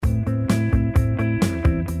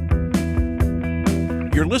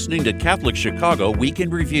You're listening to Catholic Chicago Week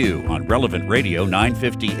in Review on Relevant Radio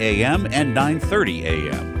 950 AM and 930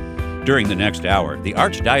 AM. During the next hour, the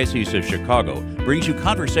Archdiocese of Chicago brings you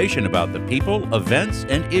conversation about the people, events,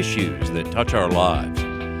 and issues that touch our lives.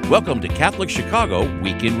 Welcome to Catholic Chicago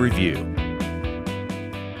Week in Review.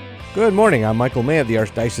 Good morning, I'm Michael May of the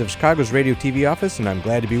Archdiocese of Chicago's Radio TV office, and I'm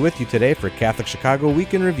glad to be with you today for Catholic Chicago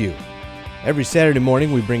Week in Review. Every Saturday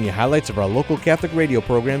morning, we bring you highlights of our local Catholic radio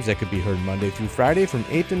programs that could be heard Monday through Friday from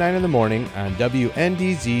 8 to 9 in the morning on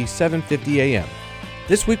WNDZ 750 AM.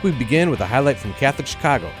 This week, we begin with a highlight from Catholic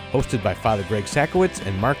Chicago, hosted by Father Greg Sakowicz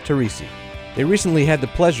and Mark Teresi. They recently had the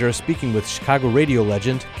pleasure of speaking with Chicago radio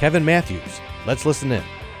legend Kevin Matthews. Let's listen in.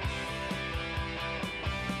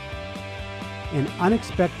 An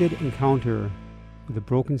unexpected encounter with a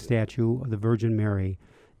broken statue of the Virgin Mary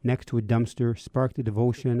next to a dumpster sparked the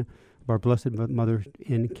devotion of our Blessed Mother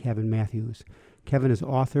in Kevin Matthews. Kevin has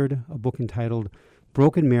authored a book entitled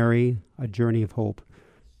Broken Mary, A Journey of Hope.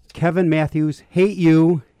 Kevin Matthews, hate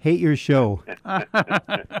you, hate your show.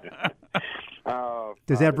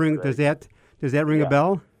 Does that ring a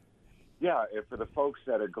bell? Yeah, for the folks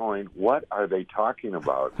that are going, what are they talking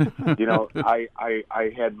about? You know, I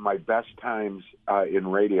had my best times in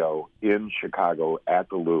radio in Chicago at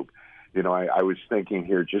the Loop. You know, I was thinking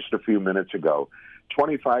here just a few minutes ago,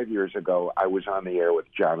 25 years ago, I was on the air with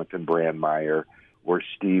Jonathan Brandmeier or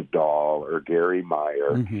Steve Dahl or Gary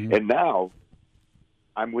Meyer. Mm-hmm. And now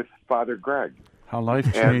I'm with Father Greg. How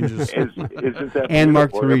life changes. Isn't that and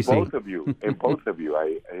Mark Teresi. Teresi. And both of you,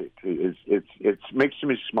 it makes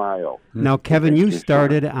me smile. Now, Kevin, you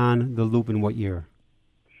started on the Loop in what year?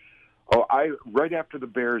 Oh, right after the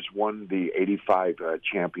Bears won the '85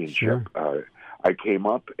 championship. Sure. I came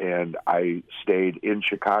up and I stayed in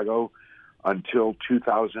Chicago until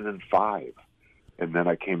 2005, and then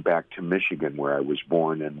I came back to Michigan, where I was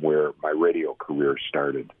born and where my radio career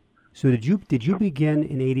started. So did you begin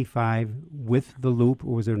in '85 with the Loop,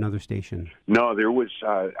 or was there another station? No, there was.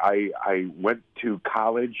 I went to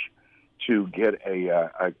college to get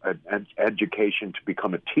an education to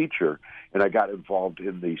become a teacher, and I got involved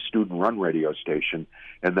in the student-run radio station.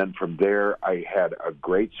 And then from there, I had a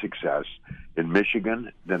great success in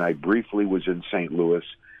Michigan. Then I briefly was in St. Louis,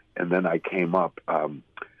 and then I came up.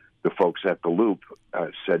 The folks at the Loop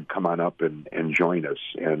said, "Come on up and join us,"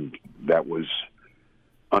 and that was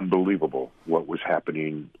unbelievable what was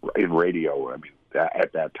happening in radio. I mean,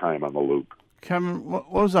 at that time on the Loop. Kevin,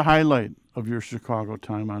 what was the highlight of your Chicago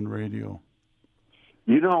time on radio?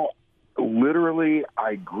 You know, literally,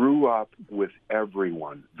 I grew up with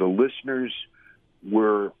everyone. The listeners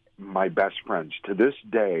were my best friends. To this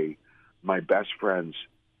day, my best friends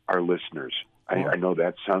are listeners. I know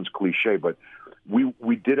that sounds cliche, but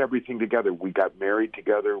we did everything together. We got married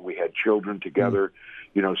together. We had children together.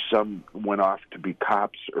 You know, some went off to be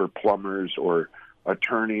cops or plumbers or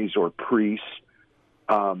attorneys or priests.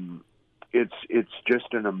 It's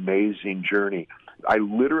just an amazing journey. I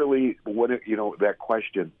literally, that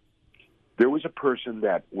question, there was a person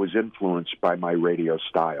that was influenced by my radio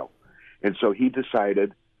style. And so he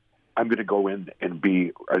decided, I'm going to go in and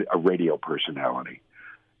be a radio personality.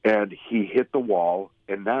 And he hit the wall,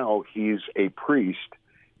 and now he's a priest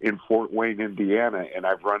in Fort Wayne, Indiana, and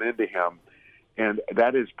I've run into him. And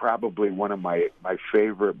that is probably one of my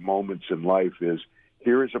favorite moments in life is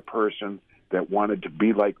here is a person that wanted to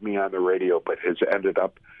be like me on the radio, but has ended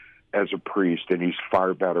up as a priest, and he's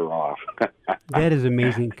far better off. That is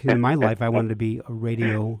amazing, because in my life, I wanted to be a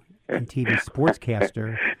radio and TV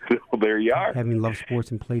sportscaster. Well, there you are. Having loved sports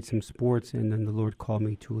and played some sports, and then the Lord called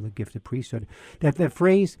me to the gifted priesthood. That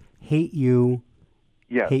phrase, hate you,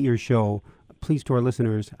 hate your show, please, to our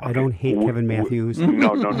listeners, okay. I don't hate Kevin Matthews.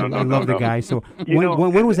 No. I love the guy. So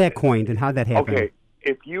when was that coined, and how did that happen? Okay,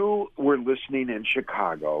 if you were listening in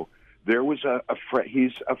Chicago, there was a friend,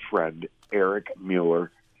 he's a friend, Eric Mueller,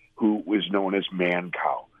 who was known as Man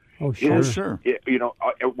Cow. Oh, sure. Sure.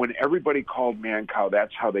 When everybody called Man Cow,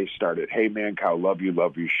 that's how they started. Hey, Man Cow, love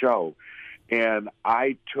your show. And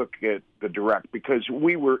I took it the direct because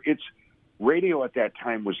radio at that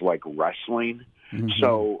time was like wrestling. Mm-hmm.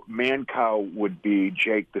 So Man Cow would be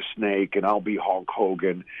Jake the Snake, and I'll be Hulk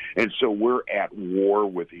Hogan. And so we're at war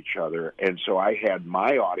with each other. And so I had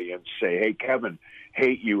my audience say, hey, Kevin,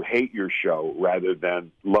 hate you, hate your show, rather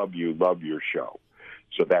than love your show.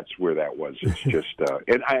 So that's where that was. It's just,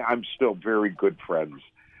 and I'm still very good friends,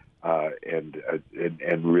 and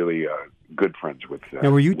really good friends with. Now,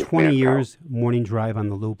 were you 20 years morning drive on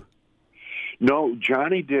the Loop? No,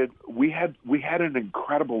 Johnny did. We had an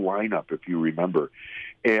incredible lineup, if you remember,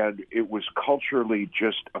 and it was culturally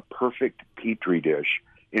just a perfect petri dish.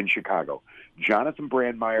 in Chicago. Jonathan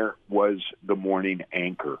Brandmeier was the morning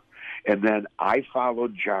anchor. And then I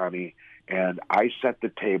followed Johnny, and I set the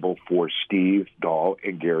table for Steve Dahl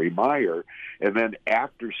and Gary Meyer. And then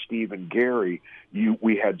after Steve and Gary,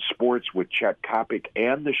 we had sports with Chet Kopic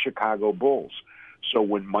and the Chicago Bulls. So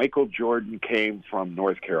when Michael Jordan came from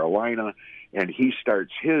North Carolina and he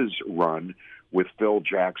starts his run with Phil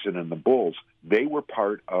Jackson and the Bulls, they were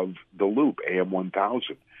part of the Loop, AM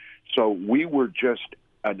 1000. So we were just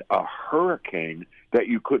a hurricane that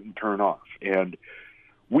you couldn't turn off. And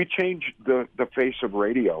we changed the face of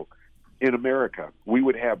radio in America. We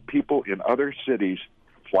would have people in other cities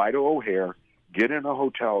fly to O'Hare, get in a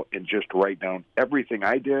hotel, and just write down everything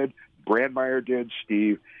I did, Brandmeier did,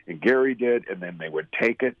 Steve and Gary did, and then they would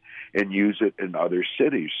take it and use it in other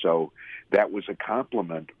cities. So that was a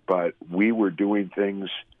compliment, but we were doing things.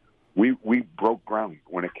 We broke ground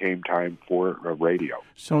when it came time for a radio.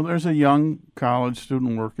 So there's a young college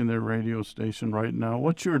student working their radio station right now.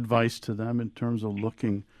 What's your advice to them in terms of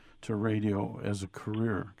looking to radio as a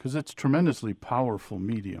career? Because it's a tremendously powerful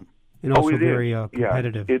medium. And also very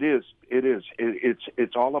competitive. Yeah, it is.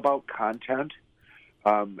 It's all about content.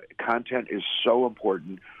 Content is so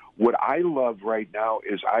important. What I love right now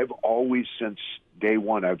is I've always, since day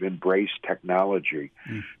one, I've embraced technology.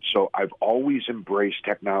 So I've always embraced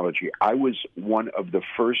technology. I was one of the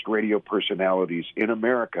first radio personalities in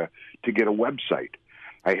America to get a website.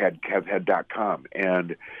 I had kevhead.com.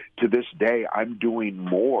 And to this day, I'm doing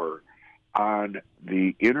more on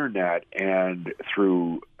the internet and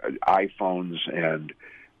through iPhones and,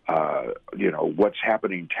 what's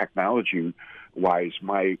happening technology-wise.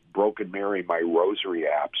 My Broken Mary, my rosary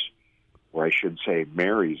apps, or I should say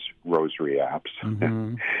Mary's rosary apps,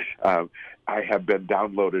 I have been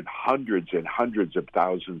downloaded hundreds and hundreds of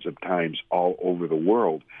thousands of times all over the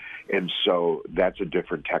world. And so that's a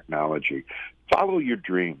different technology. Follow your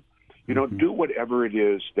dream. Do whatever it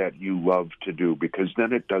is that you love to do, because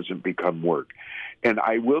then it doesn't become work. And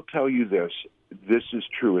I will tell you this is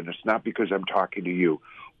true, and it's not because I'm talking to you.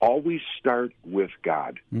 Always start with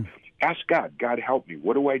God. Ask God, God, help me.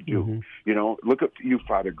 What do I do? Look at you,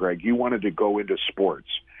 Father Greg. You wanted to go into sports,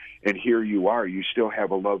 and here you are. You still have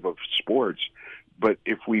a love of sports. But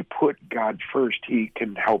if we put God first, he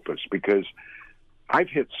can help us, because I've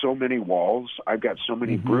hit so many walls. I've got so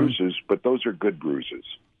many bruises, but those are good bruises.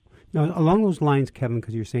 Now, along those lines, Kevin,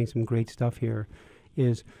 because you're saying some great stuff here,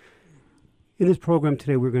 is in this program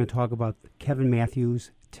today we're going to talk about Kevin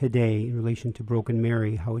Matthews today in relation to Broken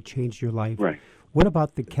Mary, how it changed your life. Right. What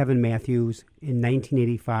about the Kevin Matthews in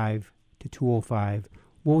 1985 to 2005?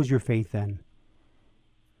 What was your faith then?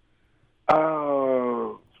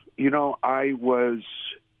 I was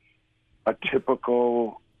a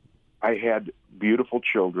typical, I had beautiful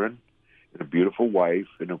children and a beautiful wife,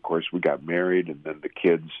 and of course we got married, and then the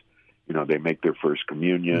kids, they make their first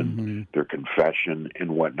communion, their confession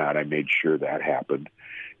and whatnot. I made sure that happened.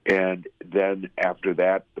 And then after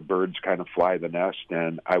that, the birds kind of fly the nest,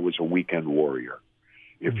 and I was a weekend warrior,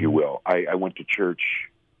 if you will. I went to church,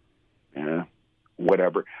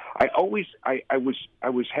 whatever. I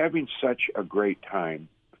was having such a great time,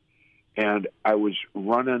 and I was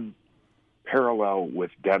running parallel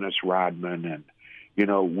with Dennis Rodman,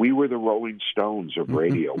 and we were the Rolling Stones of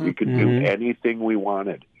radio. We could do anything we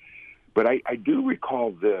wanted. But I do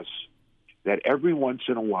recall this, that every once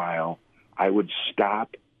in a while I would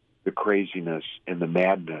stop the craziness and the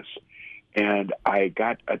madness, and I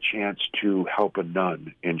got a chance to help a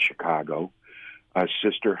nun in Chicago,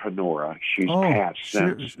 Sister Honora. She's passed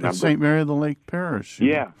since. St. Mary of the Lake Parish.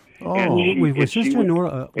 Yeah. Was Sister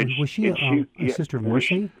Honora, was she a Sister of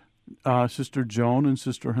Mercy? Sister Joan and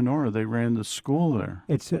Sister Honora, they ran the school there.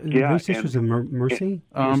 It's were Sisters of Mercy?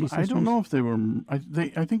 I don't know if they were.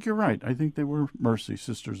 I think you're right. I think they were Mercy,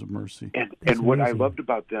 Sisters of Mercy. And what I loved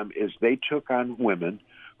about them is they took on women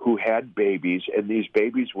who had babies, and these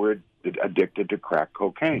babies were addicted to crack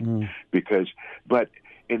cocaine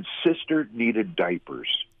and Sister needed diapers.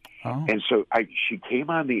 Oh. And so she came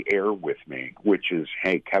on the air with me, which is,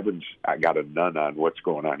 hey, I got a nun on, what's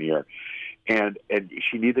going on here? And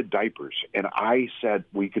she needed diapers. And I said,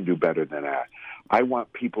 we can do better than that. I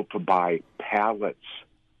want people to buy pallets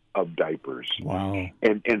of diapers. Wow.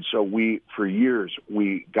 And so for years,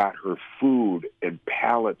 we got her food and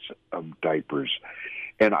pallets of diapers.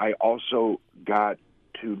 And I also got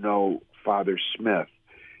to know Father Smith.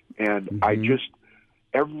 And I just,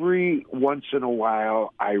 every once in a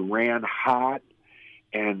while, I ran hot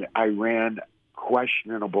and I ran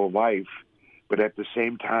questionable life. But at the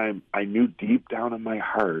same time, I knew deep down in my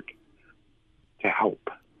heart to help.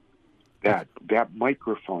 That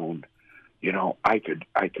microphone I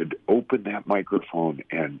could open that microphone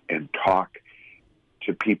and talk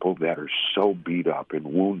to people that are so beat up and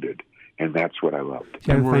wounded, and that's what I loved.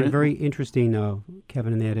 See, I find it very interesting,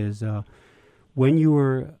 Kevin, and that is when you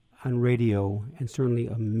were on radio, and certainly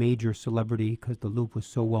a major celebrity because the Loop was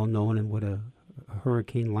so well known, and what a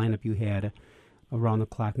hurricane lineup you had around the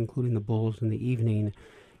clock, including the Bulls in the evening,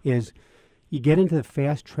 is you get into the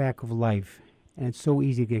fast track of life, and it's so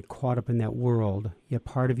easy to get caught up in that world, yet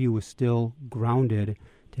part of you was still grounded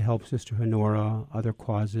to help Sister Honora, other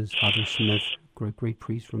causes, Father Smith, great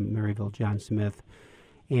priest from Maryville, John Smith,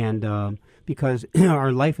 and because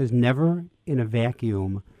our life is never in a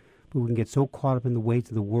vacuum, but we can get so caught up in the weights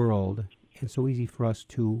of the world, and so easy for us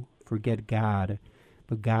to forget God.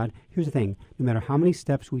 But God, here's the thing, no matter how many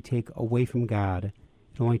steps we take away from God,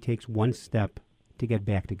 it only takes one step to get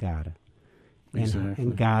back to God.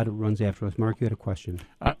 And God runs after us. Mark, you had a question.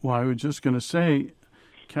 I was just going to say,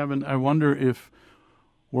 Kevin, I wonder if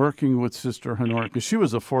working with Sister Honora, because she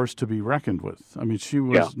was a force to be reckoned with. I mean, she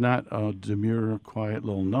was not a demure, quiet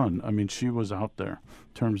little nun. I mean, she was out there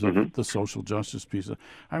in terms of the social justice piece.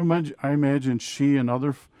 I imagine she and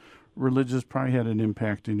other religious probably had an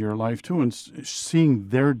impact in your life, too, and seeing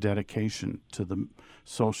their dedication to the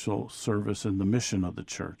social service and the mission of the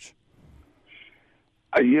church.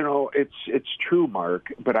 It's true,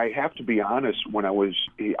 Mark, but I have to be honest, when I was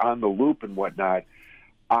on the Loop and whatnot,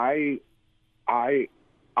 I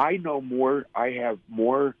know more, I have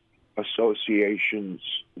more associations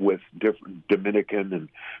with different Dominican and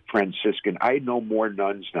Franciscan. I know more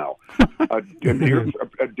nuns now. A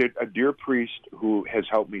dear priest who has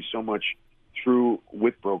helped me so much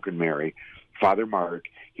with Broken Mary, Father Mark,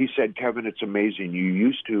 he said, Kevin, it's amazing. You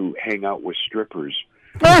used to hang out with strippers.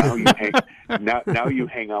 Now you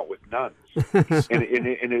hang out with nuns, and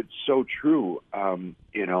it's so true.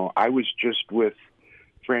 I was just with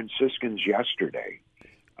Franciscans yesterday,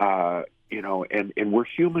 and we're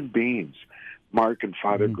human beings. Mark and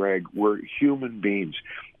Father Greg, we're human beings.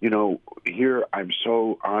 Here I'm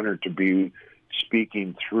so honored to be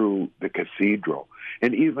speaking through the cathedral,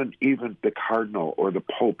 and even the cardinal or the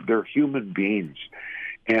pope. They're human beings,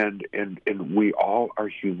 and we all are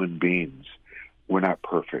human beings. We're not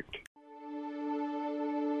perfect.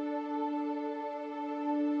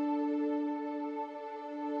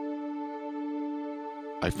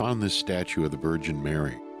 I found this statue of the Virgin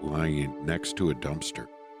Mary lying next to a dumpster.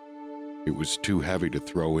 It was too heavy to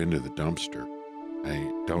throw into the dumpster.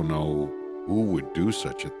 I don't know who would do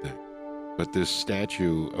such a thing, but this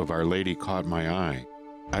statue of Our Lady caught my eye.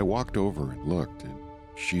 I walked over and looked, and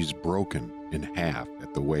she's broken in half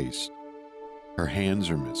at the waist. Her hands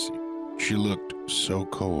are missing. She looked so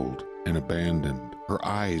cold and abandoned, her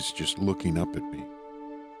eyes just looking up at me.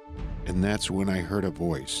 And that's when I heard a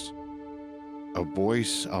voice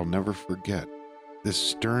I'll never forget. This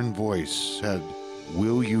stern voice said,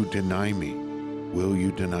 "Will you deny me? Will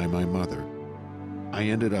you deny my mother?" I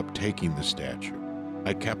ended up taking the statue.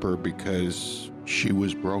 I kept her because she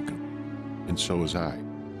was broken, and so was I.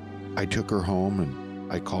 I took her home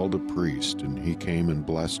and I called a priest, and he came and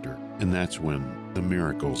blessed her, and that's when the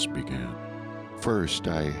miracles began. First,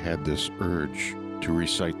 I had this urge to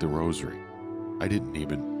recite the rosary. I didn't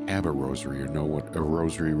even have a rosary or know what a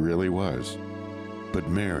rosary really was. But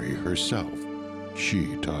Mary herself,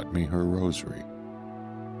 she taught me her rosary.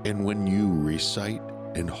 And when you recite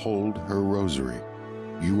and hold her rosary,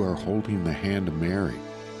 you are holding the hand of Mary.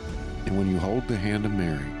 And when you hold the hand of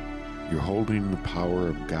Mary, you're holding the power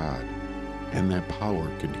of God. And that power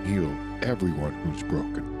can heal everyone who's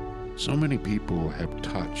broken. So many people have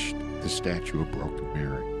touched the statue of Broken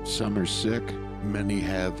Mary. Some are sick, many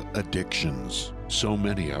have addictions, so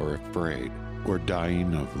many are afraid or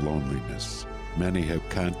dying of loneliness. Many have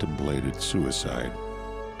contemplated suicide,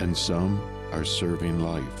 and some are serving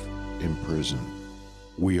life in prison.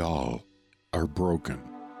 We all are broken.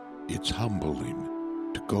 It's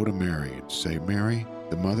humbling to go to Mary and say, "Mary,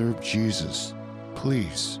 the mother of Jesus,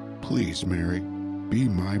 please, please, Mary, be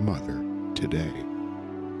my mother today."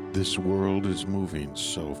 This world is moving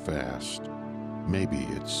so fast. Maybe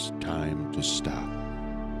it's time to stop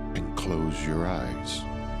and close your eyes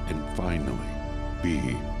and finally be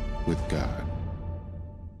with God.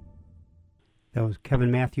 That was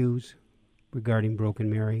Kevin Matthews regarding Broken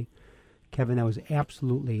Mary. Kevin, that was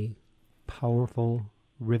absolutely powerful,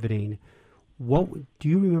 riveting. Do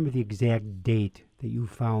you remember the exact date that you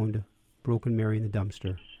found Broken Mary in the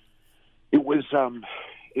dumpster? It was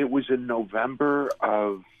in November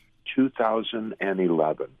of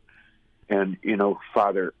 2011. And,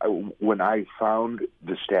 Father, when I found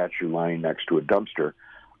the statue lying next to a dumpster,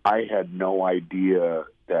 I had no idea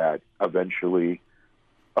that eventually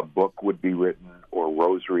a book would be written or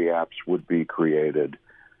rosary apps would be created,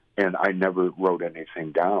 and I never wrote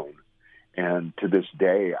anything down. And to this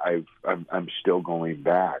day, I'm still going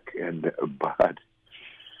back, but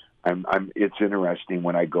it's interesting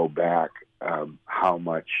when I go back how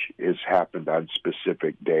much has happened on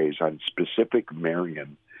specific days, on specific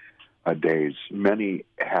Marian days, many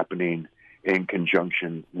happening in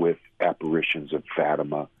conjunction with apparitions of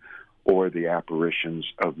Fatima or the apparitions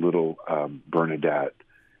of little Bernadette,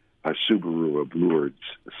 Subaru of Lourdes.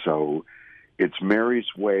 So it's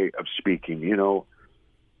Mary's way of speaking. You know,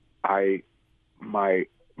 my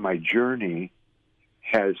journey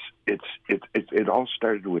has it all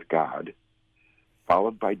started with God,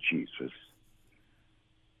 followed by Jesus,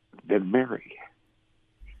 then Mary,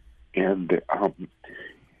 and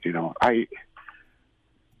you know, I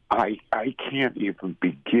can't even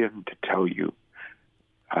begin to tell you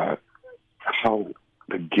how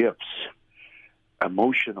the gifts,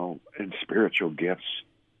 emotional and spiritual gifts,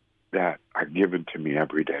 that are given to me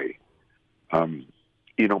every day.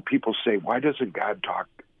 You know, people say, why doesn't God talk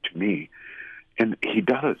to me? And he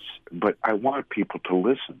does, but I want people to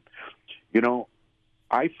listen. You know,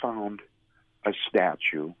 I found a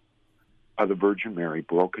statue of the Virgin Mary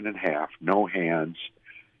broken in half, no hands.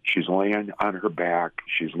 She's laying on her back.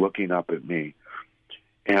 She's looking up at me.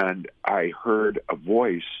 And I heard a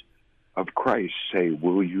voice of Christ say,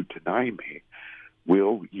 will you deny me?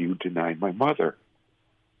 Will you deny my mother?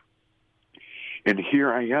 And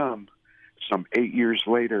here I am, some 8 years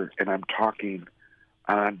later, and I'm talking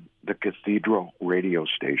on the Cathedral radio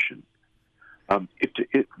station.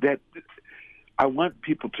 That I want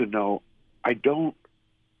people to know, I don't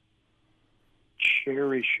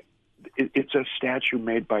cherish. It's a statue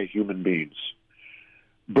made by human beings,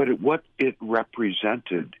 but what it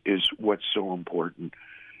represented is what's so important.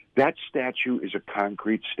 That statue is a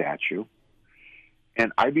concrete statue.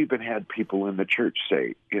 And I've even had people in the church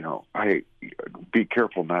say, you know, be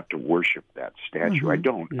careful not to worship that statue. Mm-hmm. I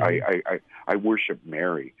don't. Mm-hmm. I worship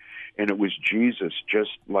Mary. And it was Jesus,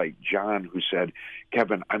 just like John, who said,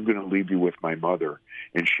 Kevin, I'm going to leave you with my mother,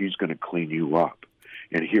 and she's going to clean you up.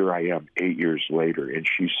 And here I am 8 years later, and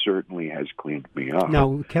she certainly has cleaned me up.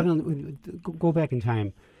 Now, Kevin, go back in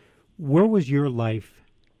time. Where was your life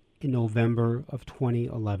in November of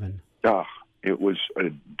 2011? It was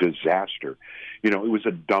a disaster. You know, it was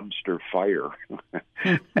a dumpster fire.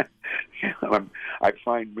 I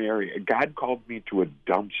find Mary, God called me to a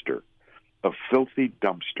dumpster, a filthy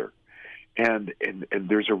dumpster. And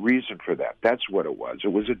there's a reason for that. That's what it was.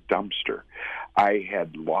 It was a dumpster. I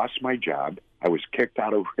had lost my job. I was kicked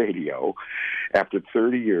out of radio. After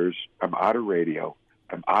 30 years, I'm out of radio.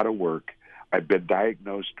 I'm out of work. I've been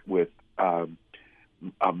diagnosed with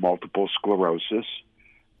multiple sclerosis.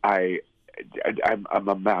 I'm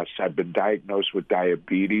a mess. I've been diagnosed with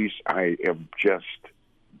diabetes. I am just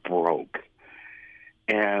broke.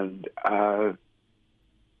 And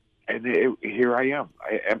here I am.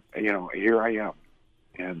 Here I am.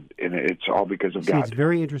 And it's all because of God. It's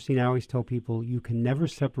very interesting. I always tell people you can never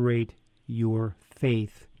separate your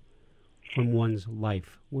faith from one's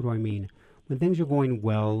life. What do I mean? When things are going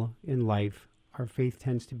well in life, our faith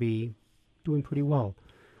tends to be doing pretty well.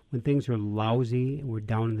 When things are lousy and we're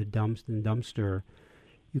down in the dumpster,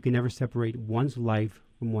 you can never separate one's life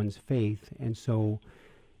from one's faith. And so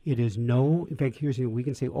it is in fact, here's we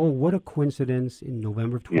can say, oh, what a coincidence, in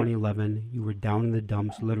November of 2011, you were down in the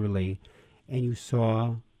dumps, literally, and you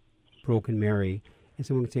saw Broken Mary. And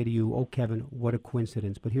someone can say to you, oh, Kevin, what a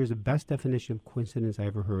coincidence. But here's the best definition of coincidence I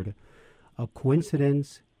ever heard. A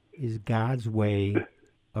coincidence is God's way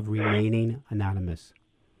of remaining anonymous.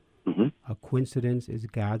 Mm-hmm. A coincidence is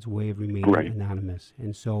God's way of remaining anonymous.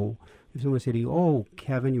 And so if someone say to you, oh,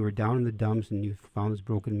 Kevin, you were down in the dumps and you found this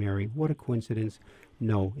Broken Mary, what a coincidence.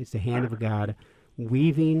 No, it's the hand of God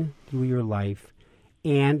weaving through your life,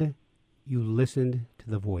 and you listened to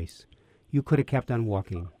the voice. You could have kept on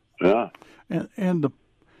walking. Yeah. And the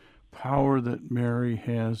power that Mary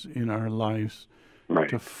has in our lives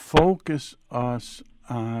to focus us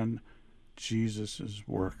on Jesus'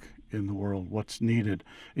 work in the world, what's needed.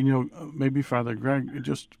 And, you know, maybe Father Greg,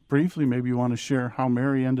 just briefly, maybe you want to share how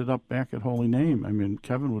Mary ended up back at Holy Name. I mean,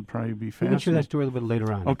 Kevin would probably be fascinated. We'll share that story a little bit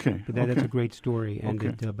later on. Okay. But that's a great story. And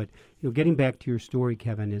but, you know, getting back to your story,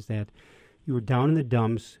 Kevin, is that you were down in the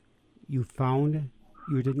dumps.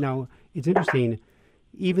 Now, it's interesting,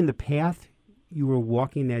 even the path you were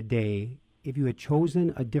walking that day, if you had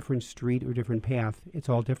chosen a different street or different path, it's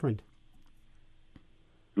all different.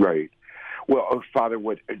 Right. Well, Father,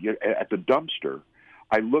 at the dumpster,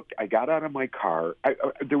 I got out of my car.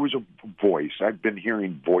 There was a voice. I've been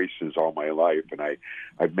hearing voices all my life, and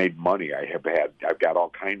I've made money. I've got all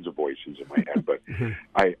kinds of voices in my head, but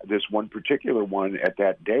this one particular one at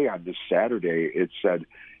that day on this Saturday, it said,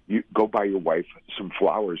 "You go buy your wife some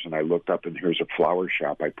flowers." And I looked up, and here's a flower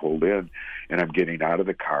shop. I pulled in, and I'm getting out of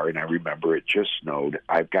the car, and I remember it just snowed.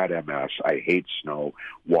 I've got MS. I hate snow.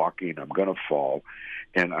 Walking, I'm going to fall,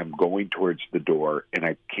 and I'm going towards the door, and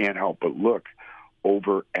I can't help but look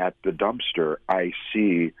over at the dumpster. I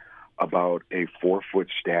see about a 4-foot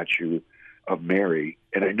statue of Mary,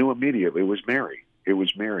 and I knew immediately it was Mary. It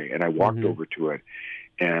was Mary, and I walked over to it,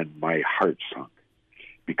 and my heart sunk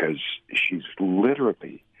because she's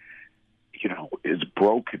literally, as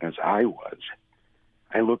broken as I was.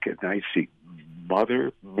 I look at and I see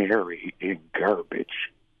Mother Mary in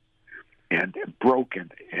garbage and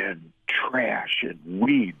broken and trash and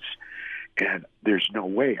weeds. And there's no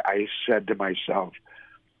way. I said to myself,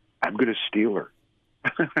 I'm going to steal her.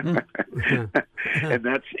 And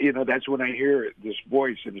that's when I hear this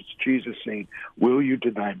voice, and it's Jesus saying, "Will you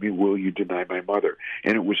deny me? Will you deny my mother?"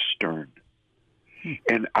 And it was stern.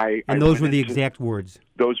 And those were the exact words.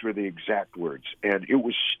 Those were the exact words. And it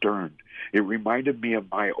was stern. It reminded me of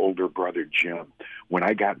my older brother, Jim, when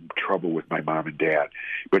I got in trouble with my mom and dad.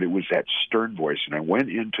 But it was that stern voice. And I went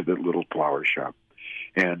into the little flower shop,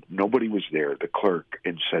 and nobody was there, the clerk,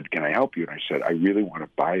 and said, "Can I help you?" And I said, "I really want to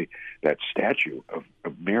buy that statue of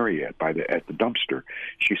Mary at the dumpster."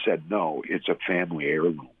 She said, "No, it's a family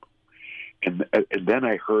heirloom." And then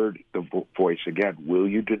I heard the voice again, "Will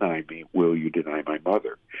you deny me? Will you deny my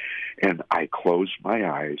mother?" And I closed my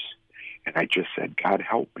eyes, and I just said, "God,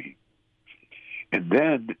 help me." And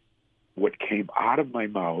then what came out of my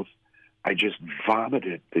mouth, I just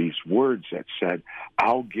vomited these words that said,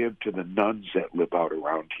 "I'll give to the nuns that live out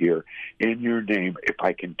around here in your name if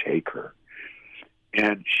I can take her."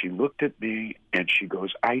 And she looked at me and she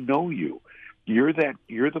goes, "I know you. You're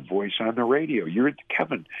the voice on the radio. You're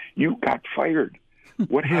Kevin. You got fired.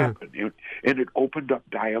 What happened?" And it opened up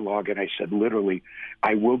dialogue, and I said, literally,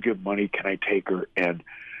 "I will give money. Can I take her?" And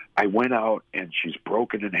I went out, and she's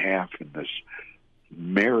broken in half, and this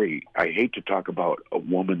Mary, I hate to talk about a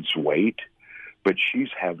woman's weight, but she's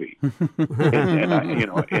heavy. I've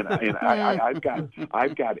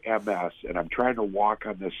got MS, and I'm trying to walk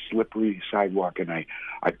on this slippery sidewalk, and I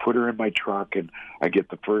put her in my truck, and I get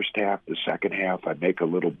the first half, the second half, I make a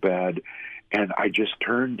little bed, and I just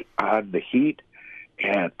turned on the heat,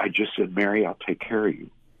 and I just said, "Mary, I'll take care of you."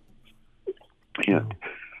 And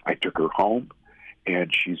I took her home,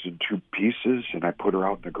 and she's in 2 pieces, and I put her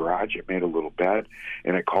out in the garage. I made a little bed,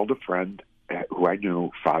 and I called a friend who I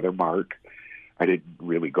knew, Father Mark. I didn't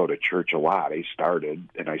really go to church a lot. I started,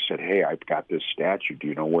 and I said, "Hey, I've got this statue. Do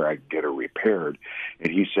you know where I can get her repaired?"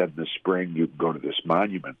 And he said, "In the spring, you can go to this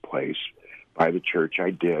monument place by the church." I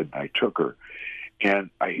did, and I took her. And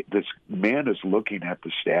this man is looking at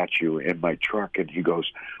the statue in my truck, and he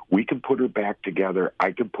goes, "We can put her back together.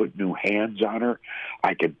 I can put new hands on her.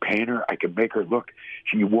 I can paint her. I can make her look.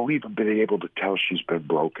 You won't even be able to tell she's been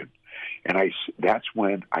broken." And that's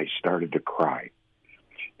when I started to cry.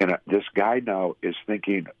 And this guy now is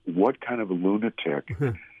thinking, what kind of a lunatic?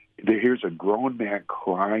 Here's a grown man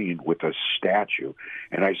crying with a statue.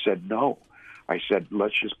 And I said, no. I said,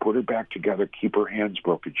 let's just put her back together, keep her hands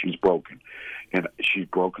broken. She's broken. And she's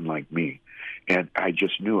broken like me. And I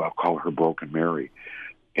just knew I'll call her Broken Mary.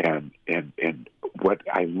 And what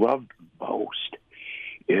I loved most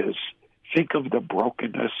is think of the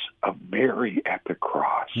brokenness of Mary at the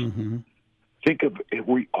cross. Mm-hmm. Think of it,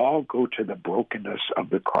 we all go to the brokenness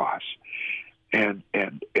of the cross. And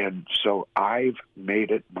so I've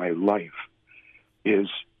made it my life is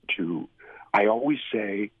to, I always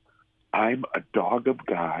say, I'm a dog of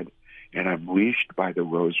God, and I'm leashed by the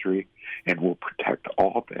rosary and will protect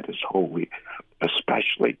all that is holy,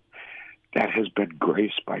 especially that has been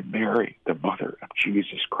graced by Mary, the mother of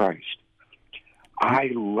Jesus Christ.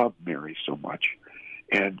 I love Mary so much,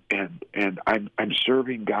 and I'm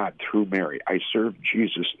serving God through Mary. I serve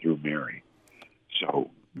Jesus through Mary.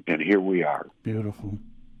 So, and here we are. Beautiful.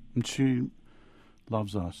 And she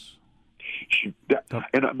loves us. She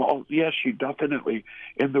definitely,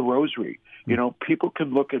 in the rosary, you know, people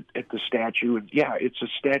can look at the statue and, yeah, it's a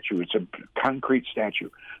statue. It's a concrete statue.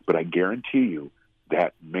 But I guarantee you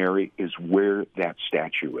that Mary is where that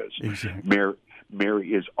statue is. Exactly.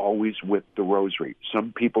 Mary is always with the rosary.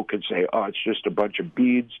 Some people can say, oh, it's just a bunch of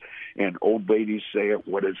beads, and old ladies say it.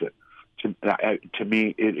 What is it? To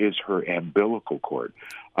me, it is her umbilical cord.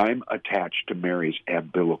 I'm attached to Mary's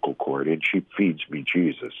umbilical cord, and she feeds me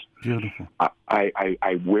Jesus. Beautiful.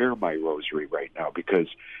 I wear my rosary right now because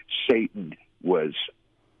Satan was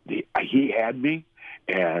he had me,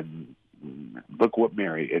 and look what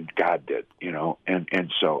Mary and God did,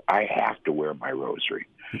 and so I have to wear my rosary.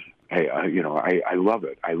 I love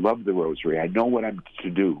it. I love the rosary. I know what I'm to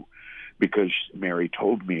do because Mary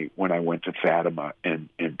told me when I went to Fatima in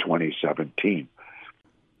 2017.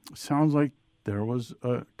 Sounds like there was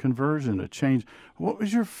a conversion, a change. What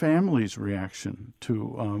was your family's reaction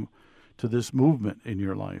to this movement in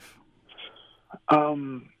your life?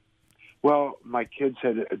 Well, my kids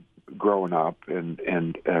had grown up,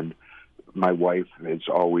 and my wife is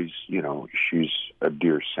always, she's a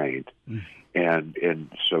dear saint, and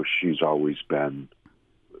so she's always been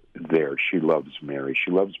there. She loves Mary.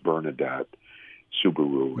 She loves Bernadette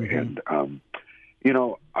Subaru, and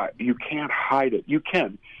you can't hide it. You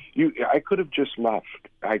can. I could have just left.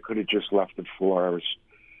 I could have just left the florist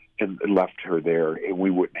and left her there, and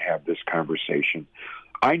we wouldn't have this conversation.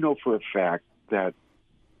 I know for a fact that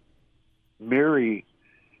Mary,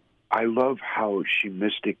 I love how she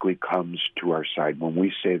mystically comes to our side when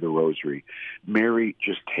we say the rosary. Mary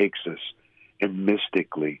just takes us and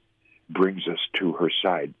mystically brings us to her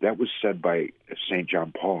side. That was said by St.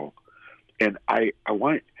 John Paul. And I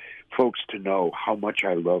want folks to know how much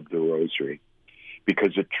I love the rosary,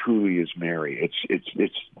 because it truly is Mary. It's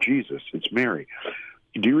Jesus. It's Mary.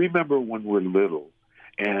 Do you remember when we're little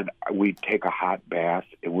and we'd take a hot bath,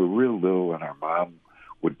 and we're real little, and our mom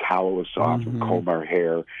would towel us off and comb our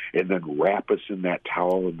hair and then wrap us in that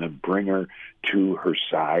towel and then bring her to her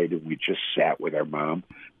side, and we just sat with our mom?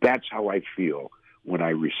 That's how I feel when I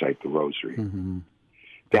recite the rosary.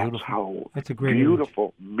 That's how That's a great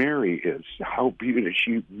beautiful image. Mary is. How beautiful.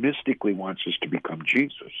 She mystically wants us to become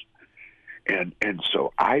Jesus. And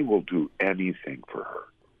so I will do anything for her.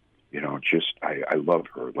 I love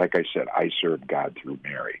her. Like I said, I serve God through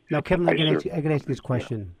Mary. Now, Kevin, I can ask you this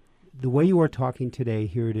question. The way you are talking today,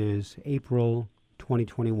 here it is, April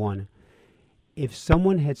 2021. If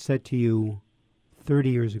someone had said to you 30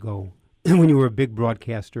 years ago, when you were a big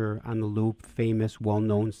broadcaster on the Loop, famous,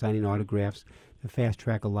 well-known, signing autographs, the fast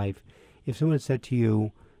track of life, if someone had said to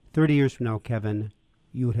you, 30 years from now, Kevin,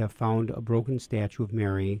 you would have found a broken statue of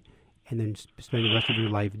Mary and then spend the rest of your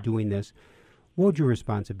life doing this, what would your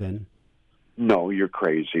response have been? No, you're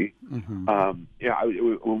crazy. The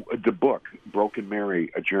book, Broken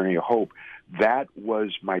Mary, A Journey of Hope, that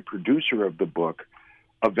was my producer of the book.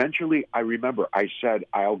 Eventually, I remember I said,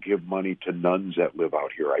 I'll give money to nuns that live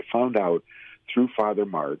out here. I found out through Father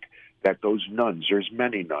Mark that those nuns, there's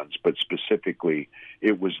many nuns, but specifically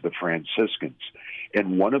it was the Franciscans.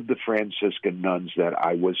 And one of the Franciscan nuns that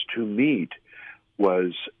I was to meet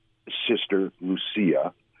was Sister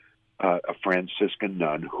Lucia, a Franciscan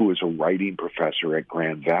nun who is a writing professor at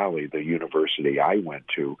Grand Valley, the university I went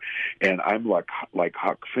to. And I'm like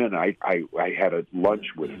Huck Finn. I had a lunch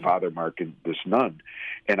with Father Mark and this nun,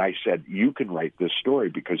 and I said, you can write this story,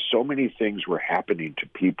 because so many things were happening to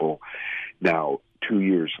people now 2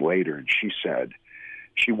 years later. And she said,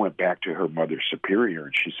 she went back to her Mother Superior,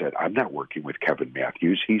 and she said, I'm not working with Kevin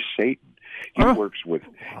Matthews. He's Satan. He works with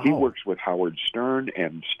Howard Stern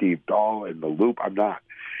and Steve Dahl and the Loop. I'm not.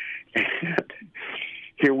 And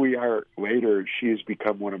here we are later. She has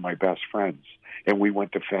become one of my best friends, and we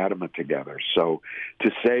went to Fatima together. So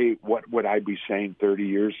to say what would I be saying 30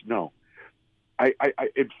 years? No. I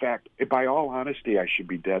in fact, by all honesty, I should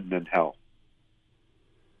be dead and in hell.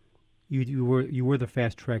 You were the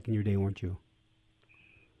fast track in your day, weren't you?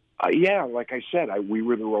 Yeah, like I said, we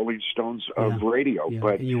were the Rolling Stones of radio. Yeah.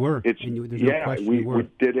 But and you were. It's, and there's no question we, you were. we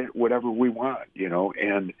did it whatever we want,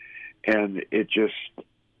 and it just,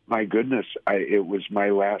 my goodness, it was my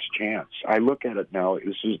last chance. I look at it now,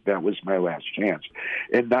 that was my last chance.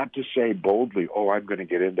 And not to say boldly, I'm going to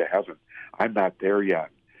get into heaven. I'm not there yet.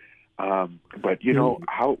 But,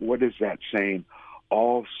 what is that saying?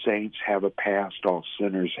 All saints have a past, all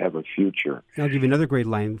sinners have a future. I'll give you another great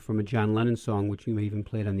line from a John Lennon song, which you may even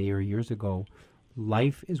played on the air years ago.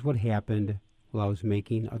 Life is what happened while I was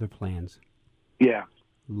making other plans. Yeah.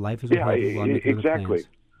 Life is what happened while I was making other plans.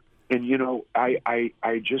 And,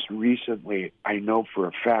 I just recently, I know for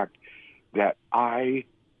a fact that I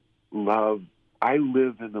live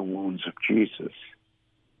in the wounds of Jesus.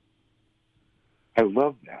 I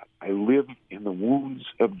love that. I live in the wounds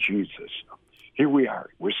of Jesus. Here we are.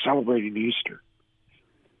 We're celebrating Easter.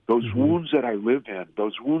 Those wounds that I live in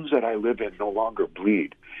no longer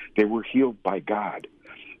bleed. They were healed by God.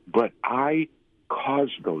 But I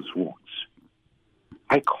caused those wounds.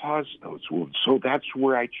 So that's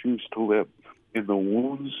where I choose to live, in the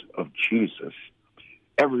wounds of Jesus.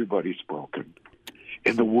 Everybody's broken.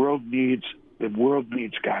 And the world needs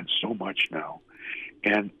God so much now.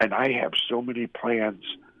 And I have so many plans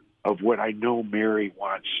of what I know Mary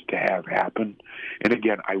wants to have happen. And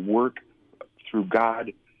again, I work through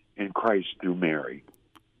God and Christ through Mary.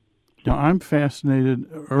 Now, I'm fascinated.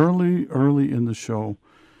 Early in the show,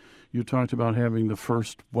 you talked about having the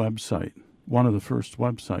first website, one of the first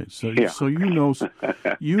websites. So, Yeah. so you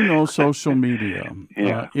know social media.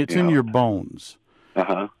 Yeah, It's yeah. in your bones.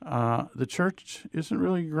 Uh-huh. The church isn't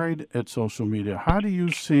really great at social media. How do you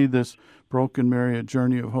see this Broken Mary, a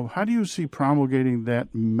Journey of Hope? How do you see promulgating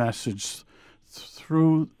that message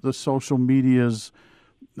through the social medias,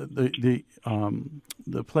 the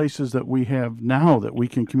places that we have now that we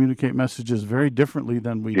can communicate messages very differently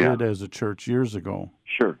than we did as a church years ago?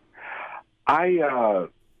 Sure. I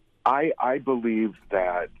believe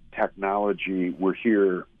that technology, we're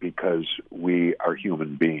here because we are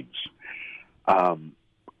human beings.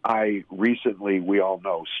 We all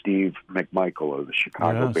know Steve McMichael of the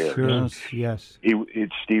Chicago Bears. Sure. Yes.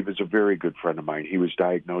 Steve is a very good friend of mine. He was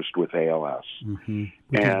diagnosed with ALS. Mm-hmm.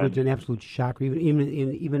 Which is an absolute shocker. Even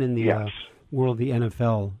in the world of the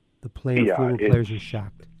NFL, the former players are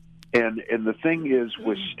shocked. And the thing is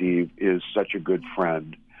with Steve is such a good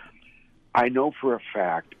friend. I know for a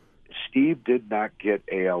fact Steve did not get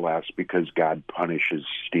ALS because God punishes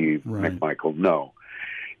Steve McMichael. No.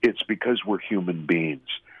 It's because we're human beings.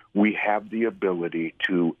 We have the ability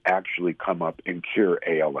to actually come up and cure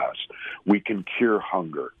ALS. We can cure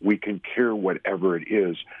hunger. We can cure whatever it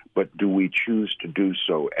is, but do we choose to do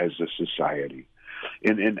so as a society?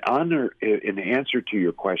 In answer to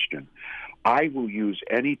your question, I will use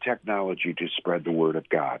any technology to spread the word of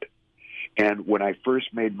God. And when I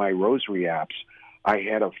first made my rosary apps, I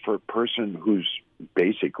had a person who's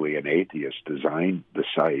basically an atheist design the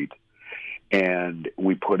site, and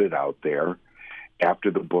we put it out there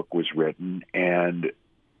after the book was written, and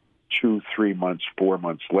 2, 3 months, 4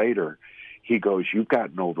 months later, he goes, "You've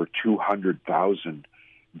gotten over 200,000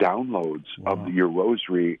 downloads of your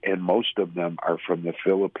rosary, and most of them are from the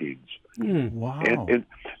Philippines." Wow. And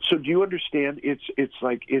so do you understand? It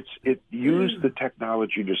use the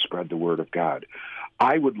technology to spread the word of God.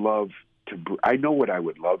 I know what I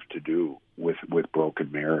would love to do with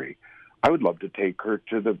Broken Mary. I would love to take her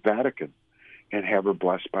to the Vatican and have her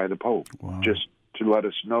blessed by the Pope, just to let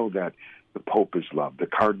us know that the Pope is loved, the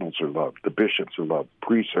cardinals are loved, the bishops are loved,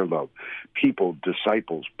 priests are loved, people,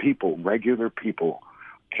 disciples, people, regular people.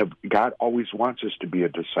 God always wants us to be a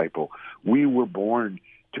disciple. We were born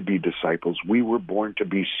to be disciples. We were born to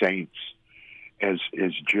be saints, as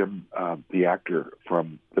Jim, the actor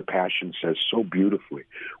from The Passion, says so beautifully.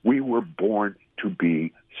 We were born to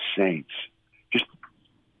be saints. Just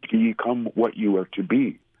become what you are to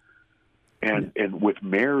be. And with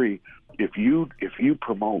Mary, if you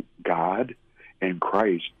promote God and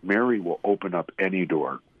Christ, Mary will open up any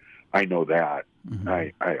door. I know that. Mm-hmm.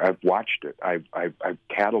 I've watched it. I've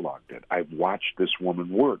cataloged it. I've watched this woman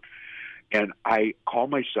work, and I call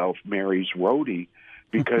myself Mary's roadie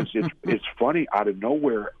because it's funny. Out of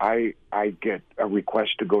nowhere, I get a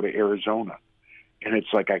request to go to Arizona, and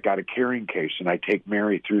it's like I got a carrying case, and I take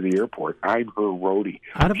Mary through the airport. I'm her roadie.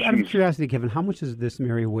 Out of curiosity, Kevin, how much does this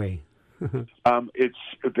Mary weigh? It's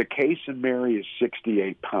the case in Mary is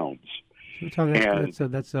 68 pounds.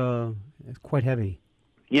 That's quite heavy.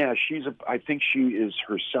 Yeah, I think she is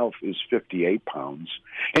herself is 58 pounds,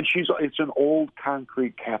 and it's an old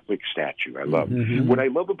concrete Catholic statue. I love. Mm-hmm. What I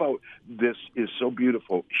love about this is so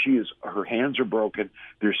beautiful. Her hands are broken.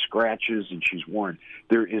 There's scratches, and she's worn.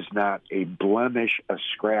 There is not a blemish, a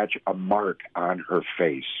scratch, a mark on her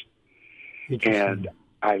face, and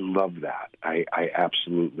I love that. I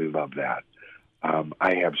absolutely love that.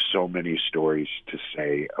 I have so many stories to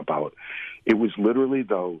say about. It was literally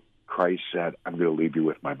though. Christ said, "I'm going to leave you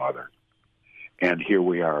with my mother." And here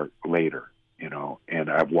we are later, and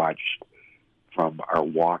I've watched from our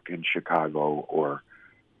walk in Chicago or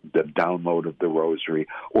the download of the rosary,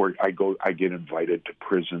 or I get invited to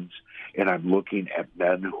prisons, and I'm looking at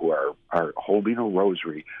men who are holding a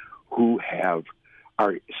rosary who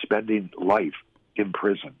are spending life in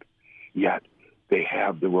prison, yet they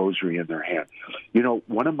have the rosary in their hand.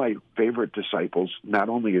 One of my favorite disciples not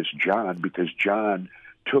only is John, because John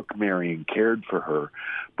took Mary and cared for her,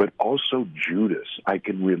 but also Judas. I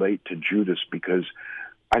can relate to Judas because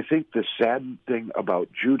I think the sad thing about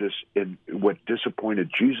Judas and what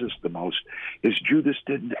disappointed Jesus the most is Judas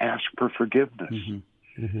didn't ask for forgiveness.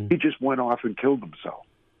 Mm-hmm. Mm-hmm. He just went off and killed himself.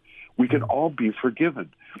 We can all be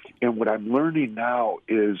forgiven. And what I'm learning now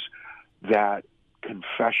is that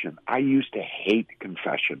confession. I used to hate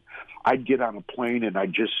confession. I'd get on a plane and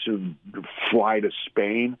I'd just soon fly to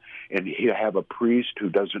Spain and have a priest who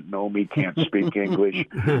doesn't know me, can't speak English,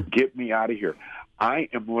 get me out of here. I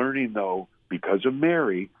am learning, though, because of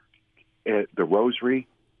Mary, the Rosary,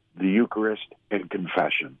 the Eucharist, and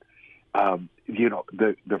confession.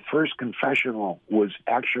 The first confessional was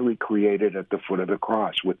actually created at the foot of the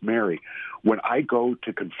cross with Mary. When I go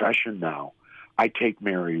to confession now, I take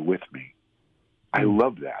Mary with me. I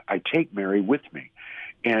love that. I take Mary with me.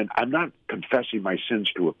 And I'm not confessing my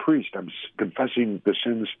sins to a priest. I'm confessing the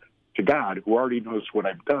sins to God, who already knows what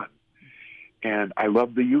I've done. And I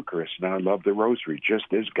love the Eucharist, and I love the Rosary,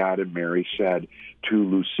 just as God and Mary said to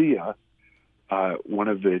Lucia, one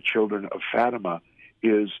of the children of Fatima,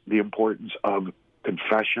 is the importance of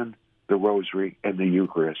confession, the Rosary, and the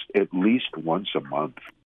Eucharist at least once a month.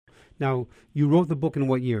 Now, you wrote the book in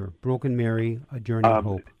what year? Broken Mary, A Journey of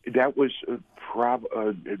Hope. That was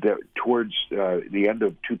towards the end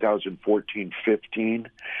of 2014-15,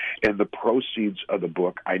 and the proceeds of the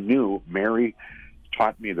book, I knew Mary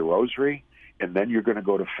taught me the Rosary, and then you're going to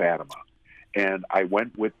go to Fatima. And I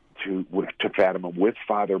went to Fatima with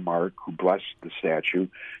Father Mark, who blessed the statue,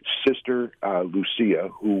 Sister Lucia,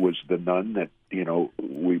 who was the nun that,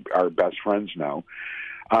 we are best friends now.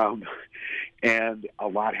 And a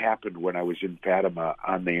lot happened when I was in Fatima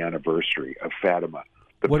on the anniversary of Fatima.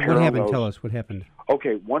 What happened? Tell us what happened.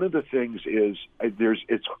 Okay, one of the things is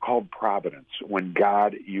it's called providence. When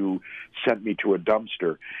God, you sent me to a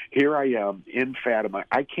dumpster. Here I am in Fatima.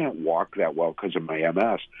 I can't walk that well because of my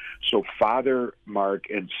MS. So Father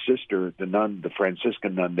Mark and Sister, the nun, the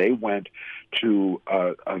Franciscan nun, they went to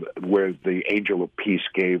where the Angel of Peace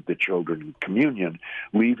gave the children communion,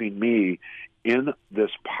 leaving me in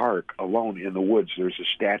this park alone in the woods. There's a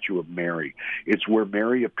statue of Mary. It's where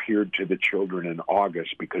Mary appeared to the children in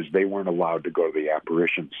August because they weren't allowed to go to the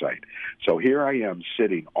apparition site. So here I am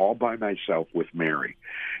sitting all by myself with Mary.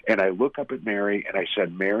 And I look up at Mary and I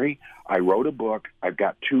said, Mary, I wrote a book. I've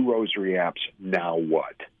got 2 rosary apps. Now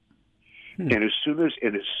what? And as soon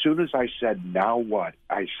as I said, now what,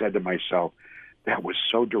 I said to myself, that was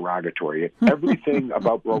so derogatory. Everything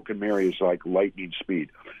about Broken Mary is like lightning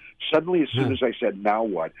speed. Suddenly, as soon as I said, now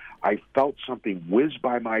what, I felt something whiz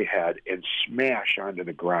by my head and smash onto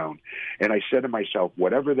the ground. And I said to myself,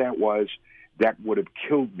 whatever that was, that would have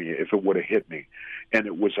killed me if it would have hit me. And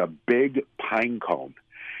it was a big pine cone,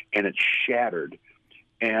 and it shattered.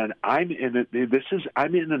 And I'm in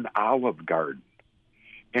an olive garden.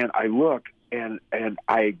 And I look, and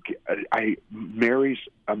Mary's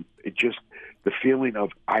just the feeling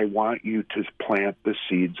of, I want you to plant the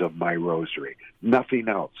seeds of my rosary. Nothing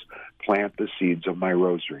else. Plant the seeds of my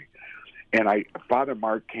rosary. And Father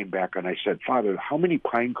Mark came back and I said, Father, how many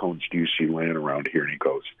pine cones do you see laying around here? And he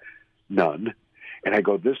goes, none. And I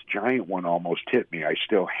go, this giant one almost hit me. I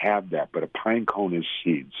still have that, but a pine cone is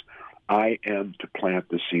seeds. I am to plant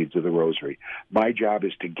the seeds of the rosary. My job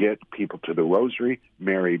is to get people to the rosary.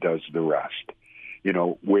 Mary does the rest.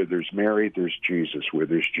 Where there's Mary, there's Jesus. Where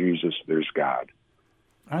there's Jesus, there's God.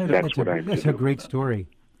 That's a great story.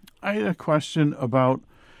 I had a question about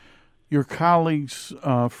your colleagues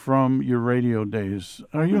from your radio days.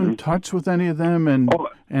 Are you in touch with any of them, and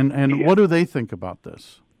what do they think about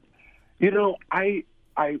this? I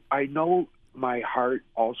know my heart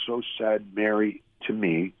also said, Mary, to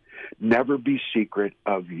me, never be secret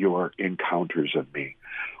of your encounters of me.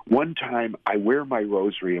 One time I wear my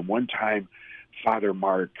rosary, and one time Father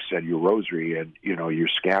Mark said, your rosary and, your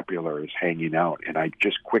scapular is hanging out. And I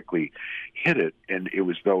just quickly hit it. And it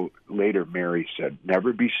was though later Mary said,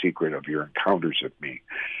 never be secret of your encounters of me.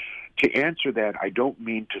 To answer that, I don't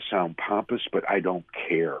mean to sound pompous, but I don't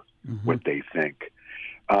care what they think.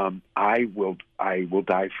 I will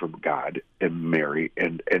die for God and Mary,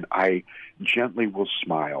 and I gently will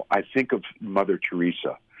smile. I think of Mother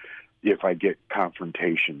Teresa. If I get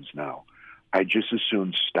confrontations now, I just as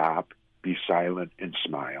soon stop, be silent, and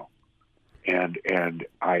smile. And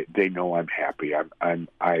they know I'm happy.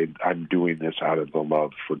 I'm doing this out of the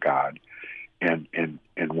love for God and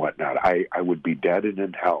whatnot. I would be dead and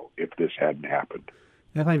in hell if this hadn't happened.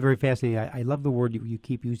 I find it very fascinating. I love the word you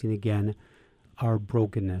keep using again, our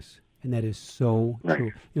brokenness, and that is so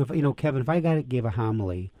true. Kevin, if I gave a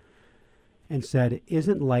homily and said,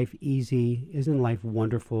 "Isn't life easy? Isn't life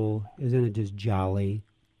wonderful? Isn't it just jolly?"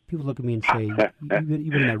 People look at me and say, "You've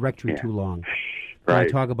been in that rectory too long." When I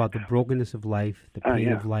talk about the brokenness of life, the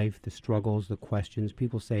pain of life, the struggles, the questions,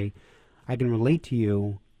 people say, "I can relate to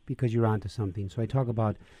you because you're onto something." So I talk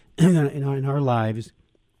about in our lives,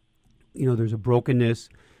 there's a brokenness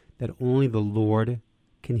that only the Lord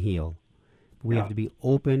can heal. We have to be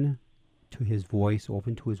open to His voice,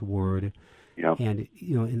 open to His word, and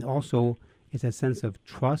and also it's that sense of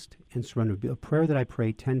trust and surrender. A prayer that I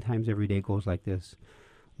pray 10 times every day goes like this: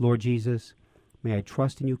 Lord Jesus, may I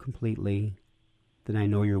trust in you completely. Then I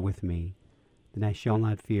know you're with me. Then I shall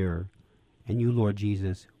not fear, and you, Lord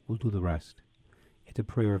Jesus, will do the rest. It's a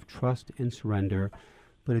prayer of trust and surrender,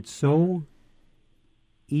 but it's so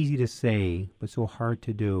easy to say, but so hard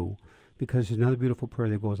to do, because there's another beautiful prayer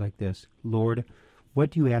that goes like this: Lord,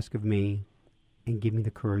 what do you ask of me? And give me the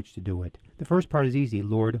courage to do it. The first part is easy.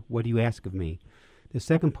 Lord, what do you ask of me? The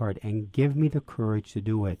second part, and give me the courage to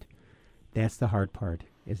do it. That's the hard part,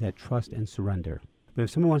 is that trust and surrender. But if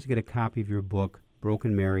someone wants to get a copy of your book,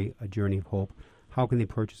 Broken Mary, A Journey of Hope, how can they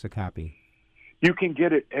purchase a copy? You can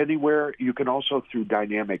get it anywhere. You can also through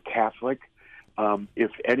Dynamic Catholic.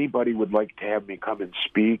 If anybody would like to have me come and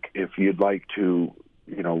speak, if you'd like to,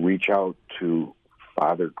 reach out to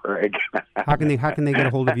Father Greg. How can they get a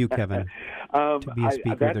hold of you, Kevin, to be a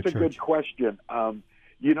speaker that's of the a church? good question.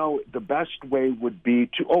 The best way would be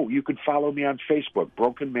to, you could follow me on Facebook,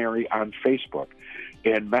 Broken Mary on Facebook,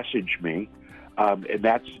 and message me. And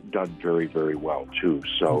that's done very, very well, too.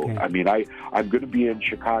 So, Okay. I'm going to be in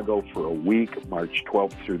Chicago for a week, March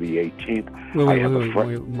 12th through the 18th.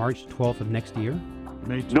 Wait, March 12th of next year?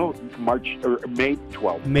 May 12th. No, May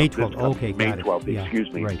 12th. May 12th. Okay, May got it. 12th. Yeah,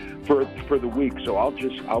 Excuse me. right. For the week. So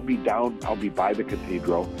I'll be down. I'll be by the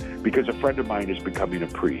cathedral because a friend of mine is becoming a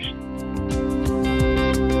priest.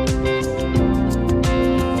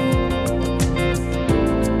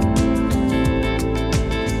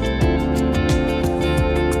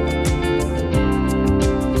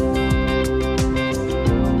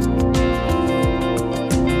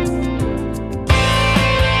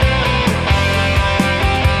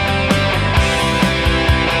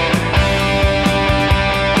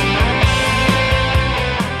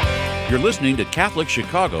 You're listening to Catholic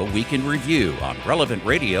Chicago Week in Review on Relevant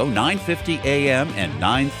Radio 950 AM and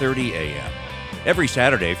 930 AM. Every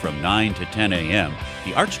Saturday from 9 to 10 a.m.,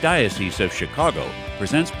 the Archdiocese of Chicago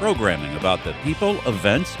presents programming about the people,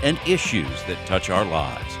 events, and issues that touch our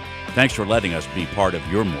lives. Thanks for letting us be part of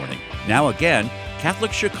your morning. Now again,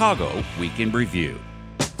 Catholic Chicago Week in Review.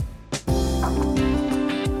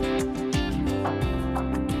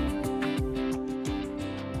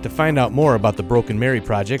 To find out more about the Broken Mary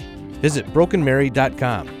Project, visit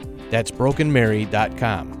brokenmary.com. That's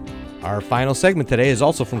brokenmary.com. Our final segment today is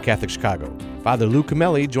also from Catholic Chicago. Father Lou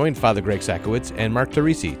Camelli joined Father Greg Sakowicz and Mark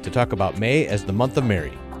Teresi to talk about May as the month of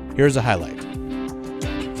Mary. Here's a highlight.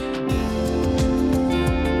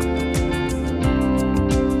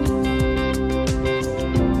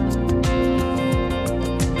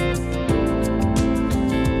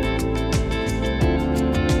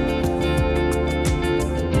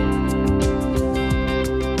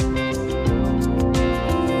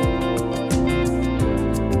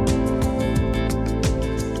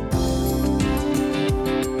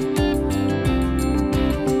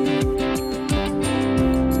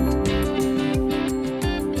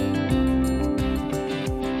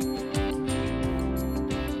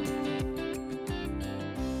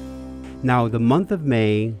 Now, the month of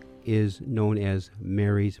May is known as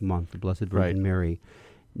Mary's month, the Blessed Virgin Right. Mary.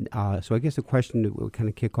 So I guess the question that we'll kind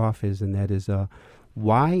of kick off is,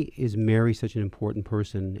 why is Mary such an important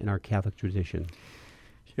person in our Catholic tradition?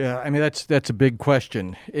 Yeah, that's a big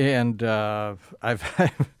question, and I've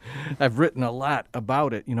I've written a lot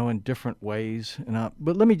about it, in different ways.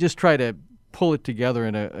 But let me just try to pull it together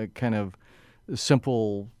in a kind of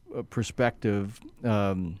simple perspective.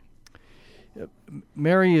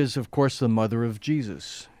 Mary is, of course, the mother of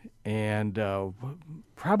Jesus, and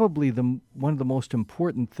probably one of the most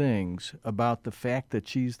important things about the fact that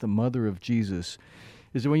she's the mother of Jesus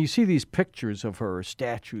is that when you see these pictures of her,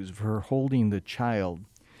 statues of her holding the child,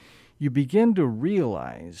 you begin to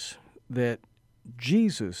realize that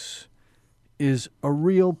Jesus is a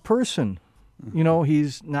real person. Mm-hmm.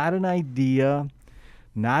 He's not an idea,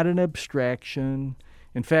 not an abstraction.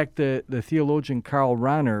 In fact, the theologian Karl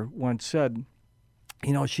Rahner once said,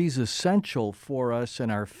 she's essential for us in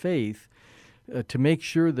our faith to make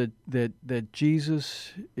sure that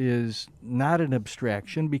Jesus is not an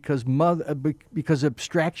abstraction because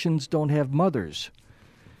abstractions don't have mothers.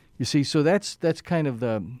 You see, so that's kind of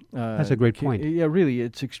the... That's a great point. Yeah, really,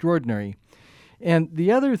 it's extraordinary. And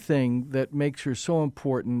the other thing that makes her so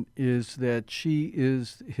important is that she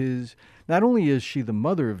is not only is she the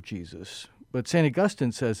mother of Jesus, but St.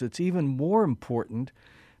 Augustine says it's even more important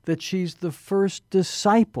that she's the first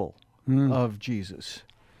disciple of Jesus.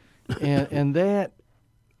 And that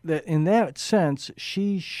in that sense,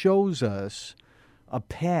 she shows us a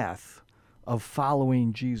path of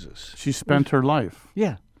following Jesus. She spent her life.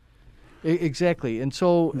 Yeah, exactly. And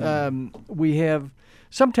so we have,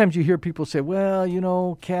 sometimes you hear people say,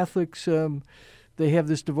 well, Catholics, they have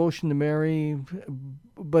this devotion to Mary,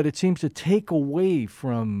 but it seems to take away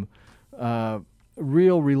from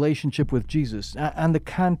real relationship with Jesus. On the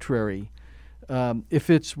contrary, if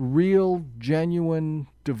it's real, genuine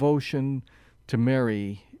devotion to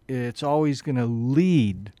Mary, it's always going to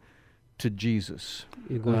lead to Jesus.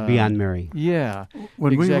 It goes beyond Mary. Yeah,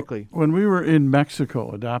 When exactly. When we were in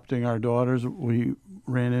Mexico adopting our daughters, we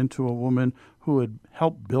ran into a woman who had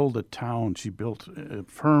helped build a town. She built a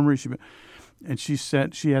infirmary. And she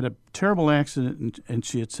said she had a terrible accident, and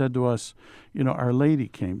she had said to us, Our Lady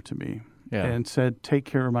came to me and said, take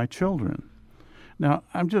care of my children. Now,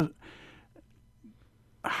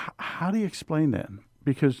 how do you explain that?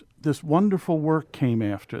 Because this wonderful work came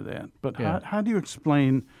after that. But how do you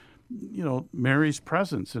explain, Mary's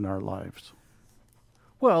presence in our lives?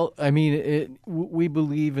 Well, I mean, we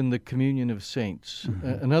believe in the communion of saints.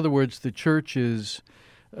 Mm-hmm. In other words, the church is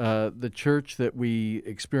the church that we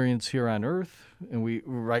experience here on earth, and we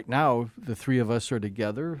right now the three of us are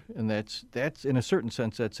together, and that's in a certain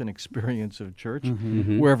sense that's an experience of church,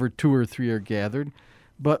 wherever two or three are gathered.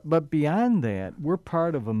 But beyond that, we're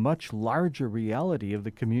part of a much larger reality of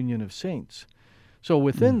the communion of saints. So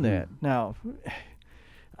within that, now,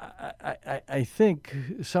 I think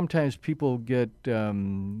sometimes people get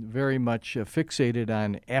very much fixated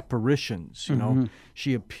on apparitions.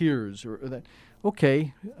 She appears or that.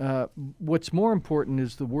 Okay, what's more important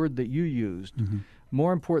is the word that you used.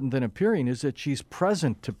 More important than appearing is that she's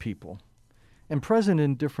present to people, and present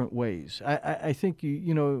in different ways. I think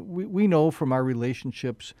we know from our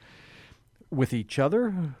relationships with each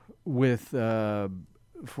other, with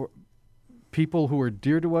for people who are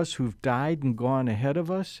dear to us who've died and gone ahead of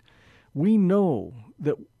us. We know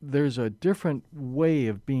that there's a different way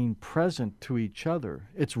of being present to each other.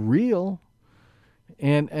 It's real.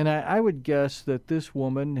 And I would guess that this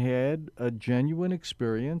woman had a genuine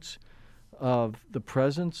experience of the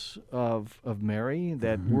presence of Mary,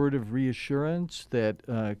 that word of reassurance,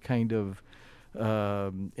 that kind of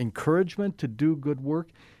encouragement to do good work.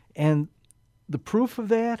 And the proof of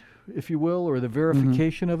that, if you will, or the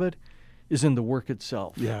verification of it, is in the work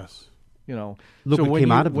itself. Yes. Look what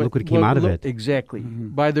came out of it. Exactly.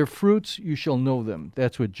 By their fruits you shall know them.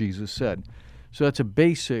 That's what Jesus said. So that's a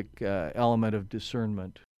basic element of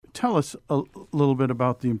discernment. Tell us a little bit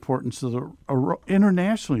about the importance of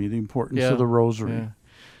internationally, the importance of the rosary. Yeah.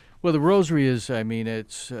 Well, the rosary is,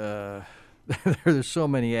 it's, there's so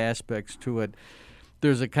many aspects to it.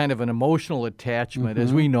 There's a kind of an emotional attachment,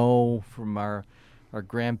 as we know from our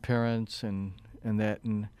grandparents and that.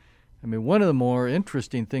 And one of the more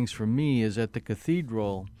interesting things for me is at the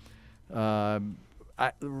cathedral,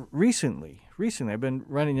 recently I've been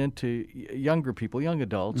running into younger people, young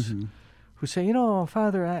adults, who say,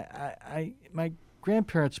 Father, my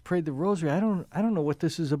grandparents prayed the rosary. I don't know what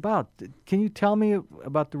this is about. Can you tell me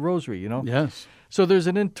about the rosary? Yes. So there's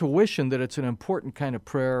an intuition that it's an important kind of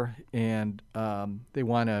prayer, and they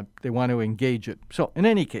want to engage it. So in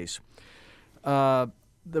any case, the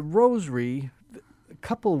rosary, a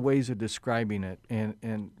couple of ways of describing it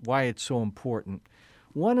and why it's so important.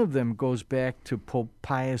 One of them goes back to Pope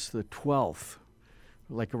Pius XII,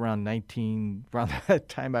 like around that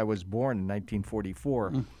time I was born in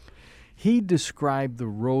 1944. He described the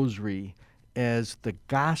rosary as the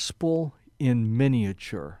gospel in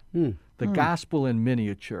miniature. The gospel in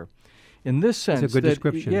miniature. In this sense, that's a good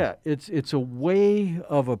description. Yeah, it's a way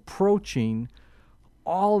of approaching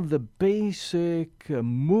all the basic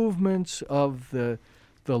movements of the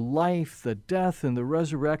life, the death, and the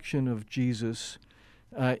resurrection of Jesus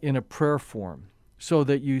in a prayer form, so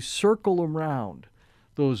that you circle around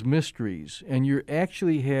those mysteries and you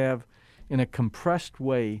actually have, in a compressed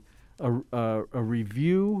way, a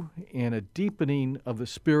review and a deepening of the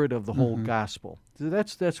spirit of the whole gospel. So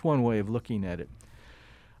that's one way of looking at it.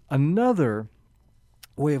 Another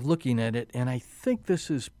way of looking at it, and I think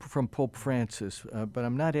this is from Pope Francis, but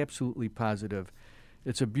I'm not absolutely positive.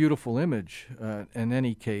 It's a beautiful image in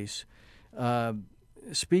any case.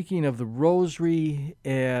 Speaking of the rosary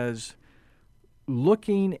as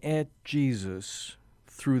looking at Jesus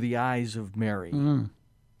through the eyes of Mary.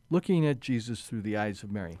 Looking at Jesus through the eyes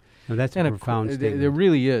of Mary. Now that's a profound statement. There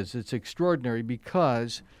really is. It's extraordinary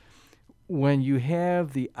because when you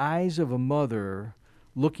have the eyes of a mother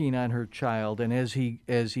looking on her child, and as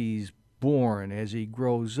he's born, as he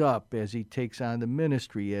grows up, as he takes on the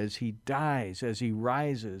ministry, as he dies, as he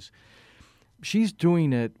rises, she's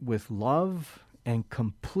doing it with love and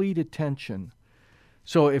complete attention.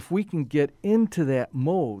 So if we can get into that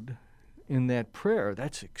mode in that prayer,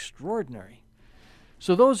 that's extraordinary.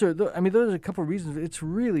 So those are a couple of reasons. It's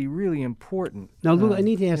really, really important. Now, Lou, I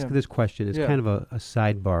need to ask this question. It's kind of a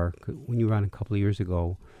sidebar. When you were on a couple of years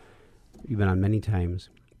ago, you've been on many times.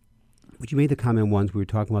 But you made the comment once, we were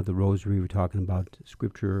talking about the rosary, we were talking about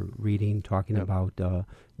scripture reading, talking about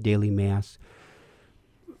daily mass.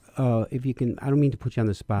 If you can, I don't mean to put you on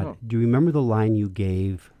the spot. No. Do you remember the line you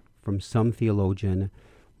gave from some theologian?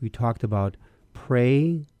 We talked about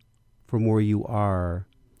pray from where you are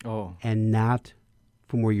and not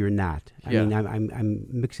from where you're not. I mean, I'm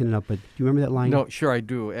mixing it up, but do you remember that line? No, sure I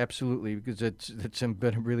do, absolutely, because it's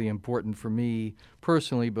been really important for me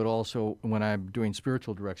personally, but also when I'm doing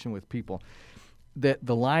spiritual direction with people. That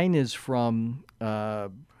the line is from,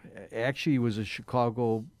 actually he was a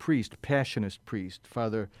Chicago priest, Passionist priest,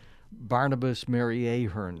 Father Barnabas Mary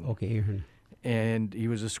Ahern. Okay, Ahern. And he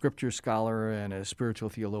was a scripture scholar and a spiritual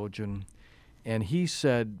theologian. And he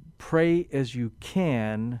said, pray as you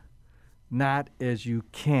can, not as you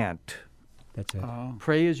can't. That's it.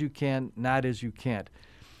 Pray as you can, not as you can't.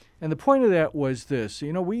 And the point of that was this.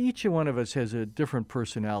 Each one of us has a different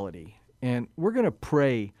personality. And we're going to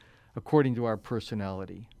pray according to our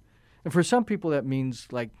personality. And for some people, that means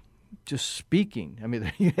like just speaking. I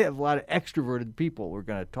mean, you have a lot of extroverted people who are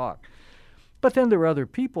going to talk. But then there are other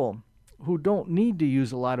people who don't need to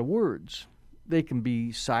use a lot of words. They can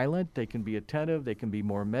be silent, they can be attentive, they can be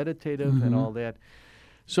more meditative and all that.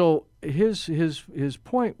 So his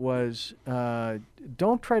point was,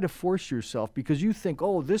 don't try to force yourself because you think,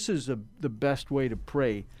 oh, this is the best way to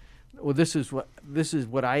pray. Well, this is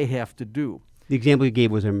what I have to do. The example you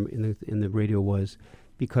gave was in the radio was,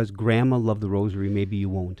 because Grandma loved the rosary, maybe you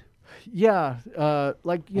won't. Yeah,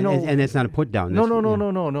 and that's not a put down.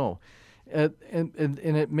 No. And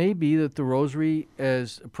it may be that the rosary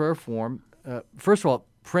as a prayer form, first of all,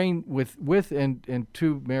 praying with and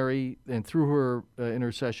to Mary and through her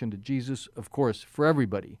intercession to Jesus, of course, for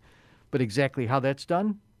everybody. But exactly how that's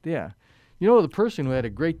done, yeah. The person who had a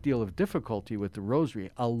great deal of difficulty with the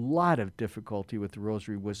rosary, a lot of difficulty with the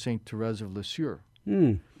rosary, was Saint Therese of Lisieux.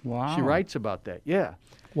 Wow. She writes about that, yeah.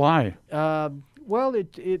 Why? Well,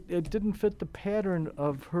 it didn't fit the pattern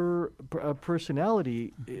of her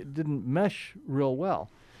personality. It didn't mesh real well.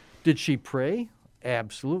 Did she pray?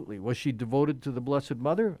 Absolutely. Was she devoted to the Blessed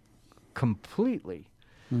Mother? Completely.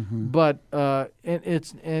 But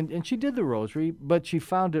and she did the rosary, but she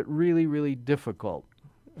found it really, really difficult.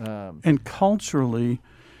 And culturally,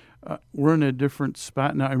 we're in a different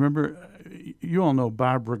spot now. I remember, you all know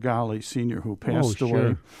Bob Regali Sr., who passed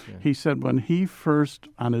away. Yeah. He said when he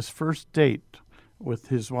on his first date with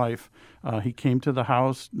his wife, he came to the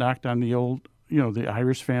house, knocked on the old, the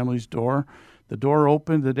Irish family's door. The door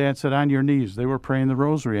opened. The dad said, "On your knees." They were praying the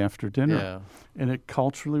rosary after dinner. Yeah. And it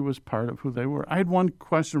culturally was part of who they were. I had one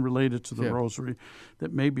question related to the rosary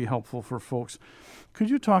that may be helpful for folks. Could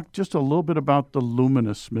you talk just a little bit about the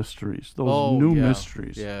luminous mysteries, those new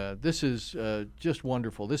mysteries? Yeah, this is just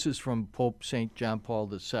wonderful. This is from Pope St. John Paul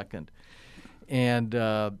II. And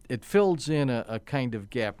it fills in a kind of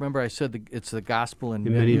gap. Remember I said it's the gospel in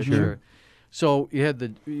miniature. So you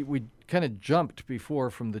had we kind of jumped before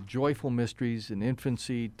from the joyful mysteries in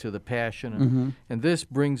infancy to the passion. And this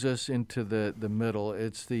brings us into the middle.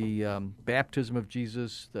 It's the baptism of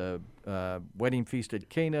Jesus, the wedding feast at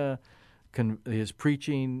Cana, his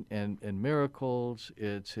preaching and miracles.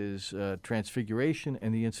 It's his transfiguration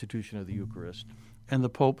and the institution of the Eucharist. And the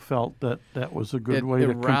Pope felt that was a good way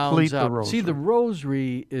to complete the rosary. See, the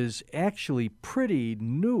rosary is actually pretty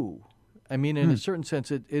new. I mean, in a certain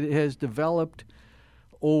sense, it has developed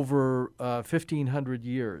over 1,500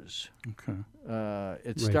 years. Okay.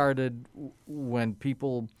 It started when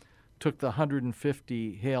people took the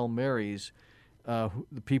 150 Hail Marys, the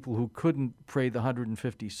people who couldn't pray the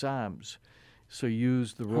 150 Psalms, so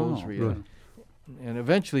used the rosary. And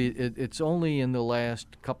eventually, it's only in the last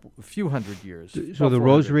few hundred years. So the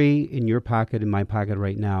rosary in your pocket, in my pocket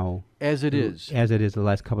right now. As it is the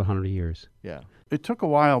last couple hundred years. Yeah. It took a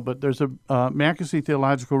while, but there's a Mackesy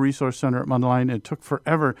Theological Resource Center at Mundelein. It took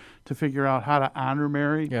forever to figure out how to honor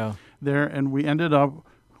Mary there, and we ended up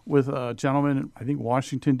with a gentleman, I think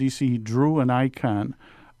Washington, D.C. He drew an icon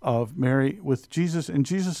of Mary with Jesus, and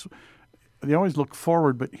Jesus, they always look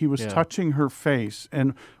forward, but he was touching her face.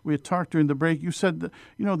 And we had talked during the break. You said that,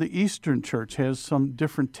 the Eastern Church has some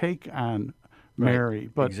different take on Mary,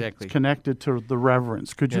 but it's connected to the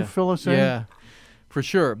reverence. Could you fill us in? Yeah, for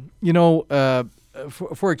sure.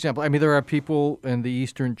 For example, I mean, there are people in the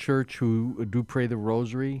Eastern Church who do pray the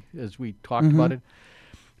rosary, as we talked about it,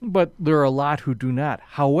 but there are a lot who do not.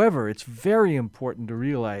 However, it's very important to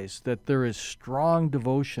realize that there is strong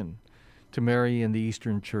devotion to Mary in the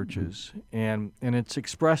Eastern churches, and it's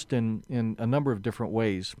expressed in a number of different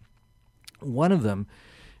ways. One of them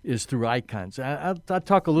is through icons. I'll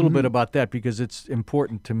talk a little bit about that because it's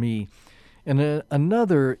important to me. And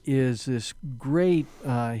another is this great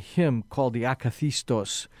hymn called the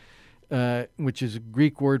Akathistos, which is a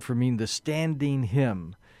Greek word for meaning the standing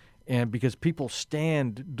hymn. And because people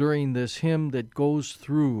stand during this hymn that goes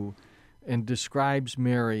through and describes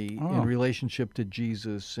Mary in relationship to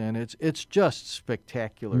Jesus, and it's just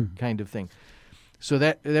spectacular kind of thing. So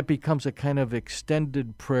that becomes a kind of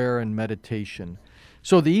extended prayer and meditation.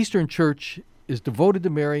 So the Eastern Church is devoted to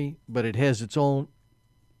Mary, but it has its own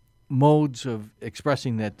modes of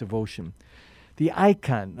expressing that devotion. The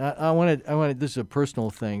icon, I want to. This is a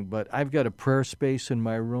personal thing, but I've got a prayer space in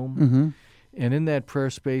my room, and in that prayer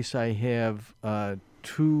space, I have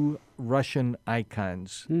 2 Russian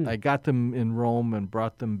icons. I got them in Rome and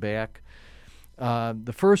brought them back.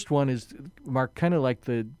 The first one is marked kind of like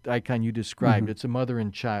the icon you described. It's a mother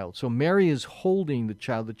and child. So Mary is holding the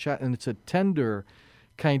child, and it's a tender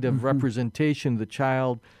kind of representation of the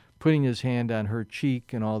child putting his hand on her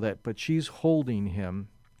cheek and all that, but she's holding him.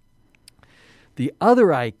 The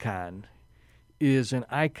other icon is an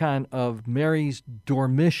icon of Mary's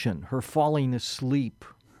dormition, her falling asleep.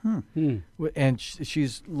 And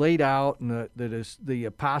she's laid out, and the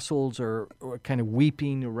apostles are kind of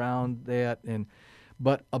weeping around that.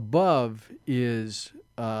 But above is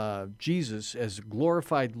Jesus as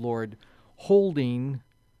glorified Lord holding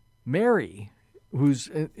Mary, who's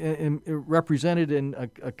represented in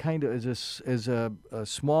a kind of as a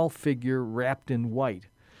small figure wrapped in white.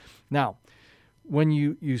 Now, when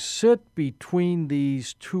you sit between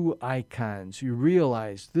these 2 icons, you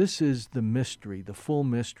realize this is the mystery, the full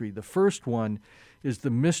mystery. The first one is the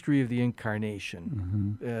mystery of the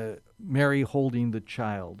Incarnation, Mary holding the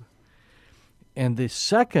child. And the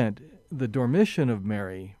second, the dormition of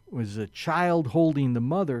Mary, was a child holding the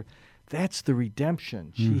mother. That's the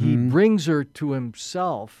redemption. He brings her to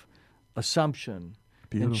himself, Assumption.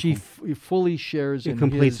 Beautiful. And she fully shares in his... It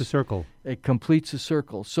completes the circle. It completes the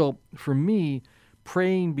circle. So for me,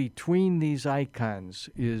 praying between these icons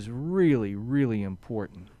is really, really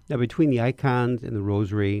important. Now, between the icons and the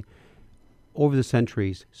rosary, over the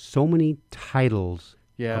centuries, so many titles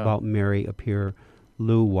about Mary appear.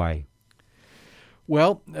 Lou, why?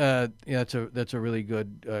 Well, that's a really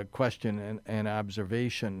good question and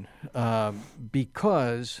observation,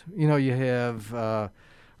 because you have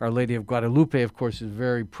Our Lady of Guadalupe, of course, is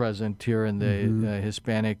very present here in the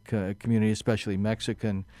Hispanic community, especially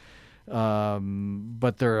Mexican.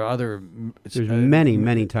 But there are other. There's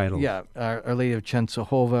many titles. Yeah, Our Lady of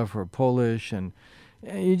Częstochowa for Polish, and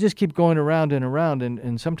you just keep going around and around,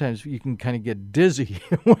 and sometimes you can kind of get dizzy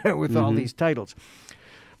with all these titles.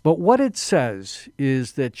 But what it says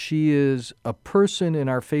is that she is a person in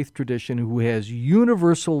our faith tradition who has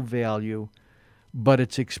universal value, but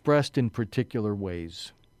it's expressed in particular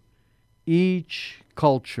ways. Each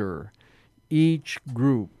culture, each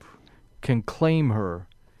group can claim her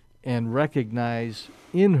and recognize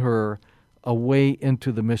in her a way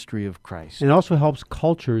into the mystery of Christ. And it also helps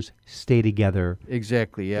cultures stay together.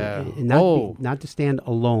 Exactly, yeah. And not to stand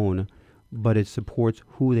alone, but it supports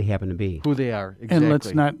who they happen to be. Who they are, exactly. And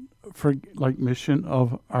let's not forget, mission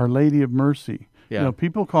of Our Lady of Mercy. Yeah.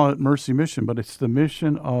 People call it Mercy Mission, but it's the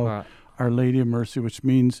mission of Our Lady of Mercy, which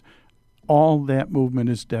means all that movement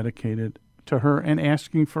is dedicated to her and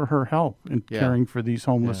asking for her help in caring for these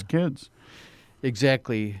homeless kids.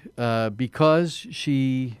 Exactly. Because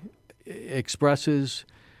she expresses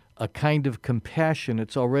a kind of compassion.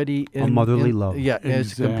 It's already in... A motherly love. Yeah,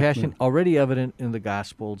 it's compassion already evident in the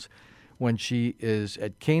Gospels. When she is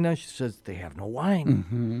at Cana, she says they have no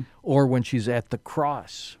wine. Or when she's at the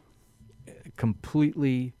cross,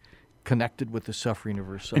 completely connected with the suffering of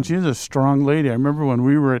her son. And she's a strong lady. I remember when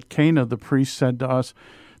we were at Cana, the priest said to us,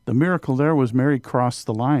 the miracle there was Mary crossed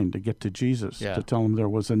the line to get to Jesus, to tell him there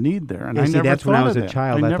was a need there. And I never that's thought when I was of a that.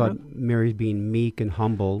 child. I thought Mary's being meek and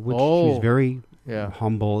humble, which she's very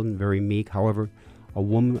humble and very meek. However, a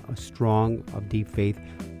woman, strong, of deep faith.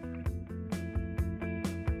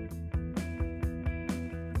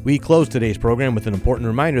 We close today's program with an important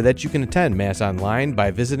reminder that you can attend Mass online by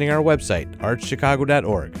visiting our website,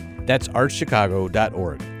 archchicago.org. That's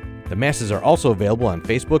archchicago.org. The Masses are also available on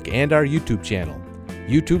Facebook and our YouTube channel,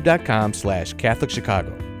 youtube.com/Catholic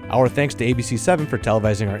Chicago. Our thanks to ABC7 for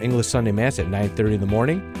televising our English Sunday Mass at 9:30 in the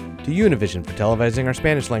morning, to Univision for televising our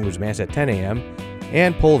Spanish language Mass at 10 a.m.,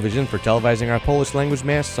 and Polvision for televising our Polish language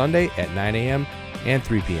Mass Sunday at 9 a.m. and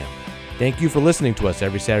 3 p.m. Thank you for listening to us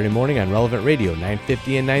every Saturday morning on Relevant Radio,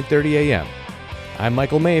 9:50 and 9:30 a.m. I'm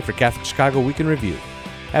Michael May for Catholic Chicago Week in Review.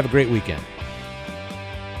 Have a great weekend.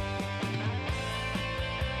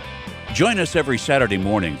 Join us every Saturday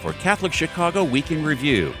morning for Catholic Chicago Week in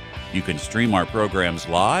Review. You can stream our programs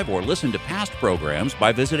live or listen to past programs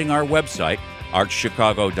by visiting our website,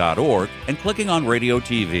 archchicago.org, and clicking on Radio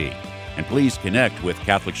TV. And please connect with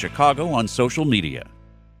Catholic Chicago on social media.